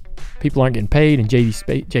 People aren't getting paid, and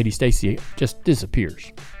J.D. Stacy just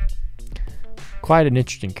disappears. Quite an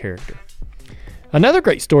interesting character. Another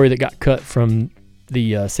great story that got cut from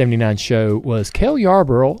the 79 show was Cale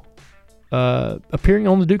Yarborough appearing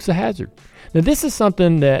on the Dukes of Hazzard. Now, this is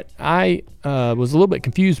something that I was a little bit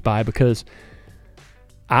confused by, because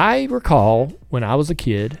I recall when I was a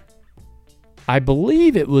kid, I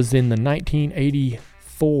believe it was in the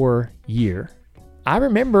 1984 year, I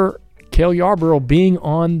remember Cale Yarborough being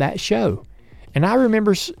on that show. And I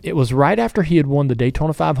remember it was right after he had won the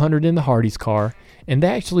Daytona 500 in the Hardee's car, and they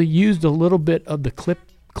actually used a little bit of the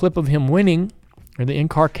clip of him winning, or the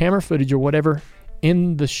in-car camera footage or whatever,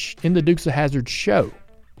 in the Dukes of Hazzard show.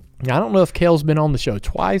 Now, I don't know if Cale's been on the show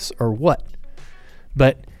twice or what,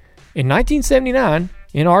 but in 1979,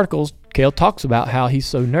 in articles, Cale talks about how he's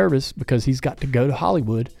so nervous because he's got to go to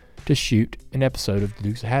Hollywood to shoot an episode of the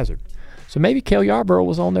Dukes of Hazzard. So maybe Cale Yarborough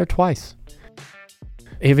was on there twice.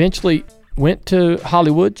 He eventually went to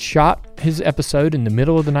Hollywood, shot his episode in the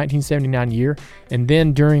middle of the 1979 year, and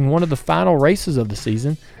then during one of the final races of the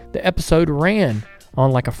season, the episode ran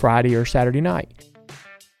on like a Friday or Saturday night.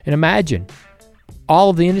 And imagine, all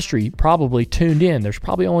of the industry probably tuned in. There's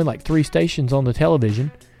probably only like 3 stations on the television.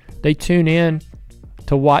 They tune in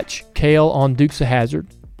to watch Cale on Dukes of Hazzard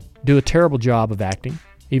do a terrible job of acting,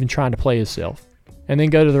 even trying to play himself, and then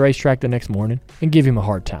go to the racetrack the next morning and give him a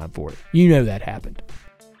hard time for it. You know that happened.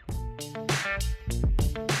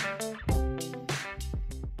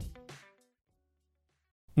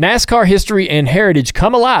 NASCAR history and heritage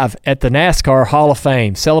come alive at the NASCAR Hall of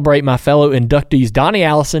Fame. Celebrate my fellow inductees Donnie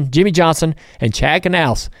Allison, Jimmy Johnson, and Chad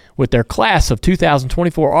Canals with their class of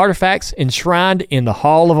 2024 artifacts enshrined in the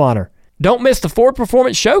Hall of Honor. Don't miss the Ford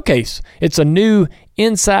Performance Showcase. It's a new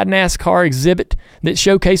Inside NASCAR exhibit that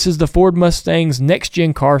showcases the Ford Mustang's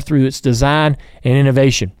next-gen car through its design and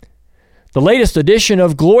innovation. The latest edition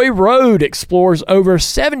of Glory Road explores over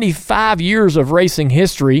 75 years of racing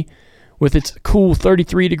history with its cool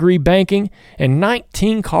 33-degree banking and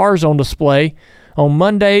 19 cars on display. On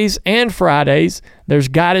Mondays and Fridays, there's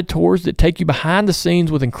guided tours that take you behind the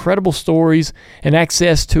scenes with incredible stories and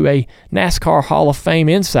access to a NASCAR Hall of Fame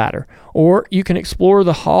insider. Or you can explore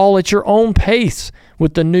the hall at your own pace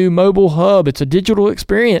with the new mobile hub. It's a digital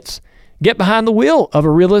experience. Get behind the wheel of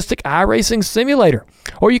a realistic iRacing simulator.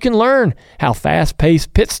 Or you can learn how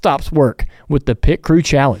fast-paced pit stops work with the Pit Crew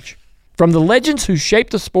Challenge. From the legends who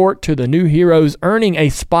shaped the sport to the new heroes earning a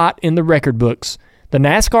spot in the record books, the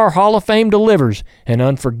NASCAR Hall of Fame delivers an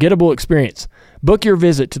unforgettable experience. Book your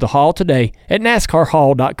visit to the hall today at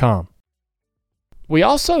NASCARHall.com. We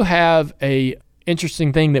also have a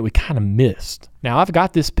interesting thing that we kind of missed. Now, I've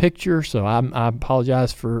got this picture, so I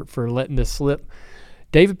apologize for letting this slip.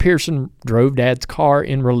 David Pearson drove Dad's car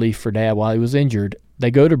in relief for Dad while he was injured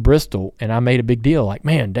they go to Bristol, and I made a big deal, like,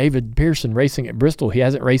 man, David Pearson racing at Bristol. He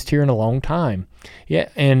hasn't raced here in a long time. Yeah,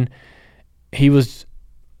 and he was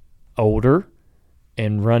older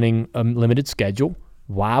and running a limited schedule.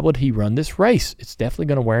 Why would he run this race? It's definitely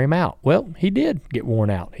going to wear him out. Well, he did get worn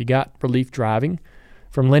out. He got relief driving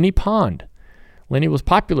from Lenny Pond. Lenny was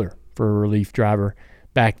popular for a relief driver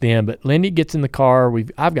back then, but Lenny gets in the car.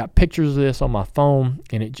 I've got pictures of this on my phone,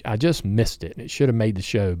 and I just missed it. It should have made the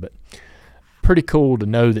show, but pretty cool to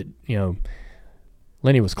know that,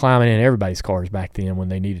 Lenny was climbing in everybody's cars back then when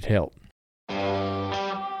they needed help.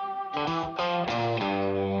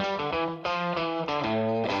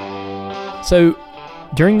 So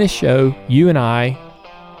during this show, you and I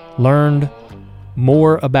learned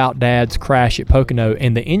more about Dad's crash at Pocono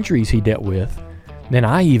and the injuries he dealt with than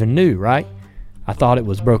I even knew, right? I thought it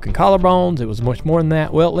was broken collarbones. It was much more than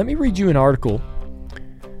that. Well, let me read you an article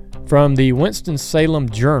from the Winston-Salem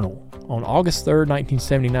Journal on August 3rd,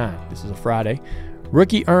 1979. This is a Friday.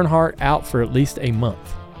 Rookie Earnhardt out for at least a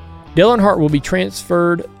month. Dale Earnhardt will be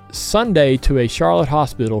transferred Sunday to a Charlotte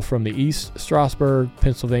hospital from the East Stroudsburg,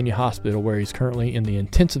 Pennsylvania hospital, where he's currently in the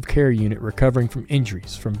intensive care unit recovering from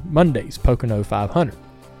injuries from Monday's Pocono 500.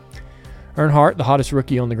 Earnhardt, the hottest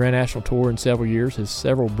rookie on the Grand National Tour in several years, has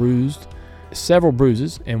several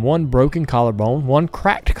bruises and one broken collarbone, one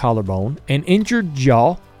cracked collarbone, an injured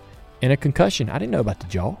jaw, and a concussion. I didn't know about the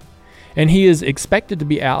jaw. And he is expected to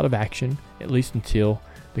be out of action at least until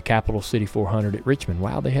the Capital City 400 at Richmond.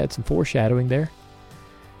 Wow, they had some foreshadowing there.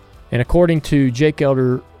 And according to Jake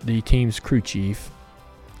Elder, the team's crew chief,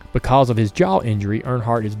 because of his jaw injury,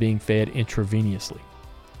 Earnhardt is being fed intravenously.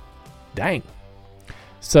 Dang.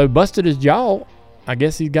 So busted his jaw. I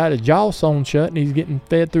guess he's got his jaw sewn shut and he's getting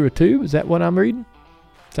fed through a tube. Is that what I'm reading?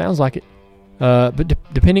 Sounds like it. But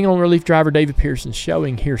depending on relief driver David Pearson's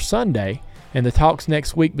showing here Sunday and the talks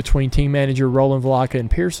next week between team manager Roland Vlaka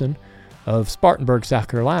and Pearson of Spartanburg, South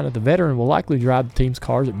Carolina, the veteran will likely drive the team's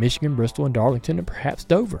cars at Michigan, Bristol, and Darlington, and perhaps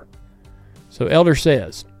Dover. So Elder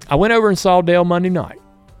says, I went over and saw Dale Monday night.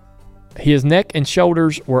 His neck and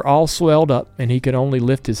shoulders were all swelled up, and he could only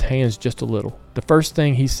lift his hands just a little. The first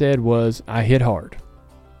thing he said was, I hit hard.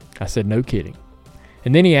 I said, no kidding.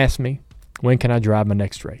 And then he asked me, when can I drive my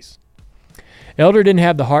next race? Elder didn't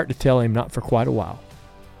have the heart to tell him not for quite a while.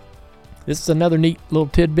 This is another neat little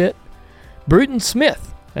tidbit. Bruton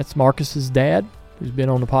Smith, that's Marcus's dad, who's been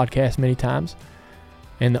on the podcast many times,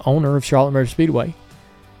 and the owner of Charlotte Motor Speedway,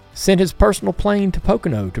 sent his personal plane to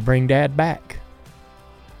Pocono to bring Dad back.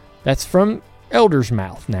 That's from Elder's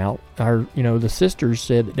mouth. Now, the sisters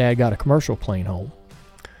said that Dad got a commercial plane home.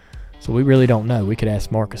 So we really don't know. We could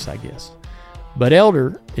ask Marcus, I guess. But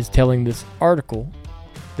Elder is telling this article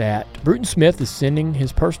that Bruton Smith is sending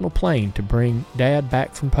his personal plane to bring Dad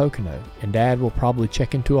back from Pocono, and Dad will probably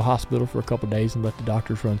check into a hospital for a couple days and let the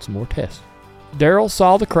doctors run some more tests. Darrell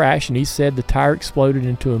saw the crash, and he said the tire exploded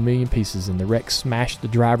into a million pieces, and the wreck smashed the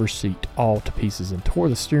driver's seat all to pieces and tore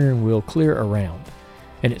the steering wheel clear around,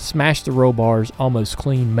 and it smashed the roll bars almost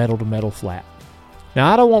clean metal to metal flat.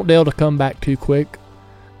 Now, I don't want Dale to come back too quick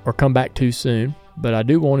or come back too soon, but I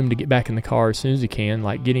do want him to get back in the car as soon as he can,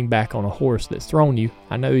 like getting back on a horse that's thrown you.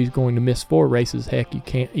 I know he's going to miss 4 races. Heck, you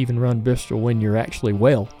can't even run Bristol when you're actually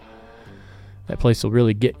well. That place will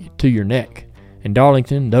really get you to your neck. And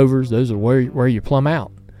Darlington, Dover's, those are where you plumb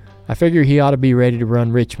out. I figure he ought to be ready to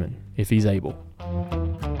run Richmond if he's able.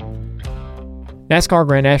 NASCAR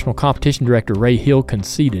Grand National Competition Director Ray Hill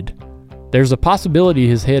conceded there's a possibility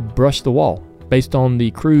his head brushed the wall. Based on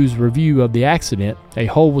the crew's review of the accident, a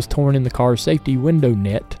hole was torn in the car's safety window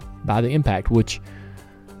net by the impact, which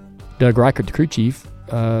Doug Reichert, the crew chief,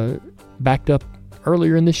 backed up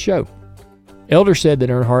earlier in this show. Elder said that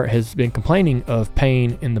Earnhardt has been complaining of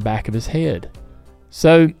pain in the back of his head.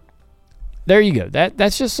 So, there you go.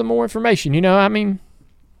 That's just some more information.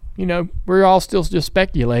 We're all still just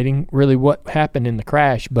speculating really what happened in the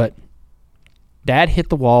crash, but Dad hit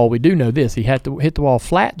the wall. We do know this. He had to hit the wall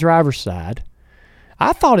flat driver's side.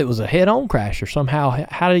 I thought it was a head-on crash or somehow.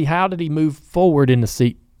 How did he move forward in the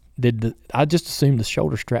seat? I just assumed the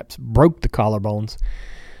shoulder straps broke the collarbones.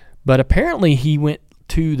 But apparently he went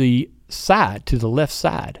to the left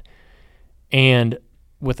side, and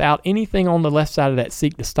without anything on the left side of that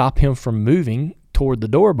seat to stop him from moving toward the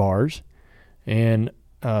door bars and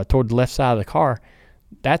toward the left side of the car,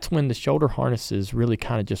 that's when the shoulder harnesses really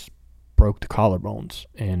kind of just broke the collarbones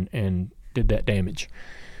and did that damage.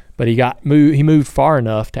 But he moved far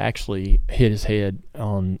enough to actually hit his head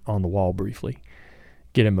on the wall briefly,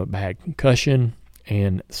 get him a bad concussion,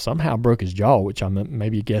 and somehow broke his jaw, which I'm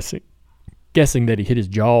maybe guessing that he hit his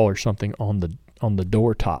jaw or something on the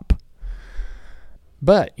door top.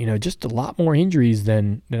 But, just a lot more injuries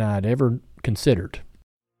than I'd ever considered.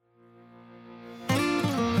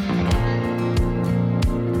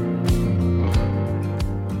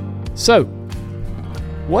 So,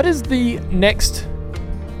 what is the next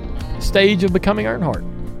stage of becoming Earnhardt?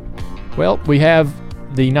 Well, we have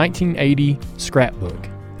the 1980 scrapbook.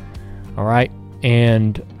 All right.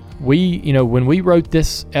 And when we wrote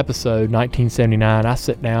this episode, 1979, I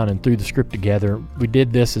sat down and threw the script together. We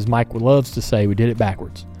did this, as Mike loves to say, we did it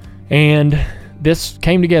backwards. And this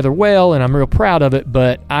came together well, and I'm real proud of it,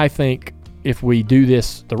 but I think if we do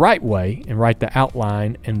this the right way and write the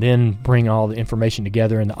outline and then bring all the information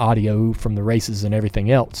together and the audio from the races and everything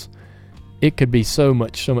else, it could be so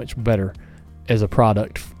much better as a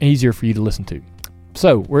product, easier for you to listen to.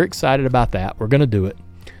 So we're excited about that. We're going to do it.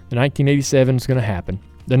 The 1987 is going to happen.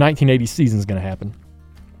 The 1980 season is going to happen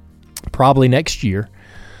probably next year.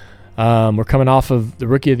 We're coming off of the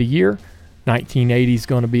Rookie of the Year. 1980 is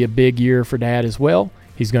going to be a big year for Dad as well.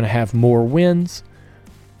 He's going to have more wins.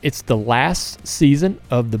 It's the last season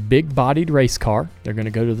of the big-bodied race car. They're going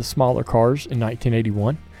to go to the smaller cars in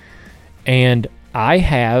 1981. And I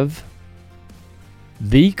have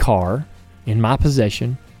the car in my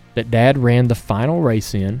possession that Dad ran the final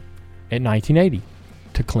race in at 1980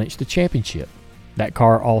 to clinch the championship. That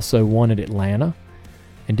car also won at Atlanta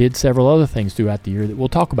and did several other things throughout the year that we'll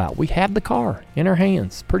talk about. We have the car in our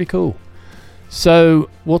hands. Pretty cool. So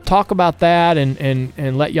we'll talk about that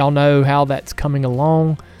and let y'all know how that's coming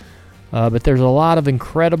along. But there's a lot of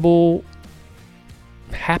incredible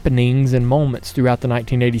happenings and moments throughout the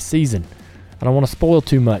 1980 season. I don't want to spoil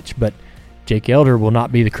too much, but Jake Elder will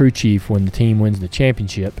not be the crew chief when the team wins the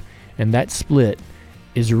championship, and that split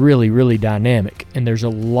is really, really dynamic. And there's a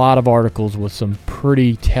lot of articles with some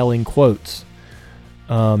pretty telling quotes.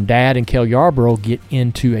 Dad and Kel Yarborough get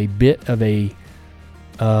into a bit of a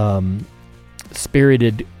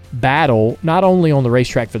spirited battle, not only on the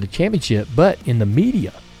racetrack for the championship, but in the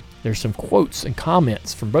media. There's some quotes and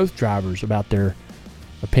comments from both drivers about their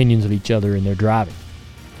opinions of each other and their driving.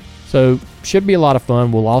 So, should be a lot of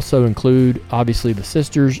fun. We'll also include, obviously, the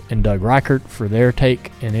sisters and Doug Reichert for their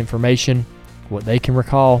take and information, what they can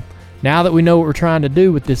recall. Now that we know what we're trying to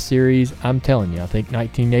do with this series, I'm telling you, I think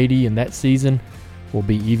 1980 and that season will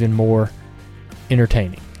be even more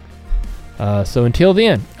entertaining. So until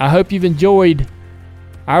then, I hope you've enjoyed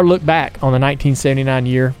our look back on the 1979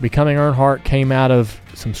 year. Becoming Earnhardt came out of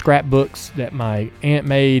some scrapbooks that my aunt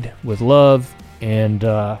made with love, and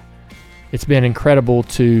it's been incredible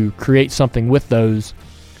to create something with those,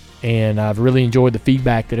 and I've really enjoyed the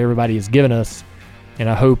feedback that everybody has given us, and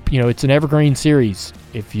I hope, it's an evergreen series.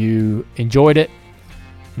 If you enjoyed it,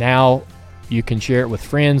 now you can share it with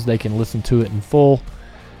friends. They can listen to it in full,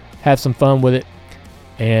 have some fun with it,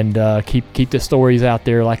 and keep the stories out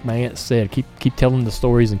there. Like my aunt said, keep telling the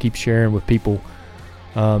stories and keep sharing with people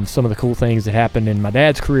some of the cool things that happened in my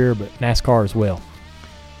dad's career, but NASCAR as well.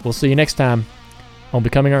 We'll see you next time on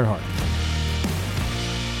Becoming Earnhardt.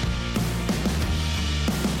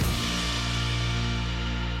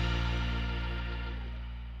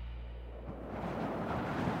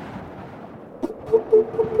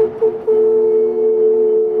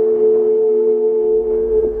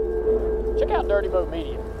 Check out Dirty Mo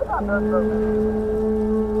Media.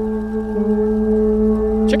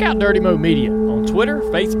 Check out Dirty Mo Media on Twitter,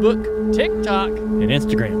 Facebook, TikTok, and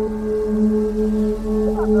Instagram.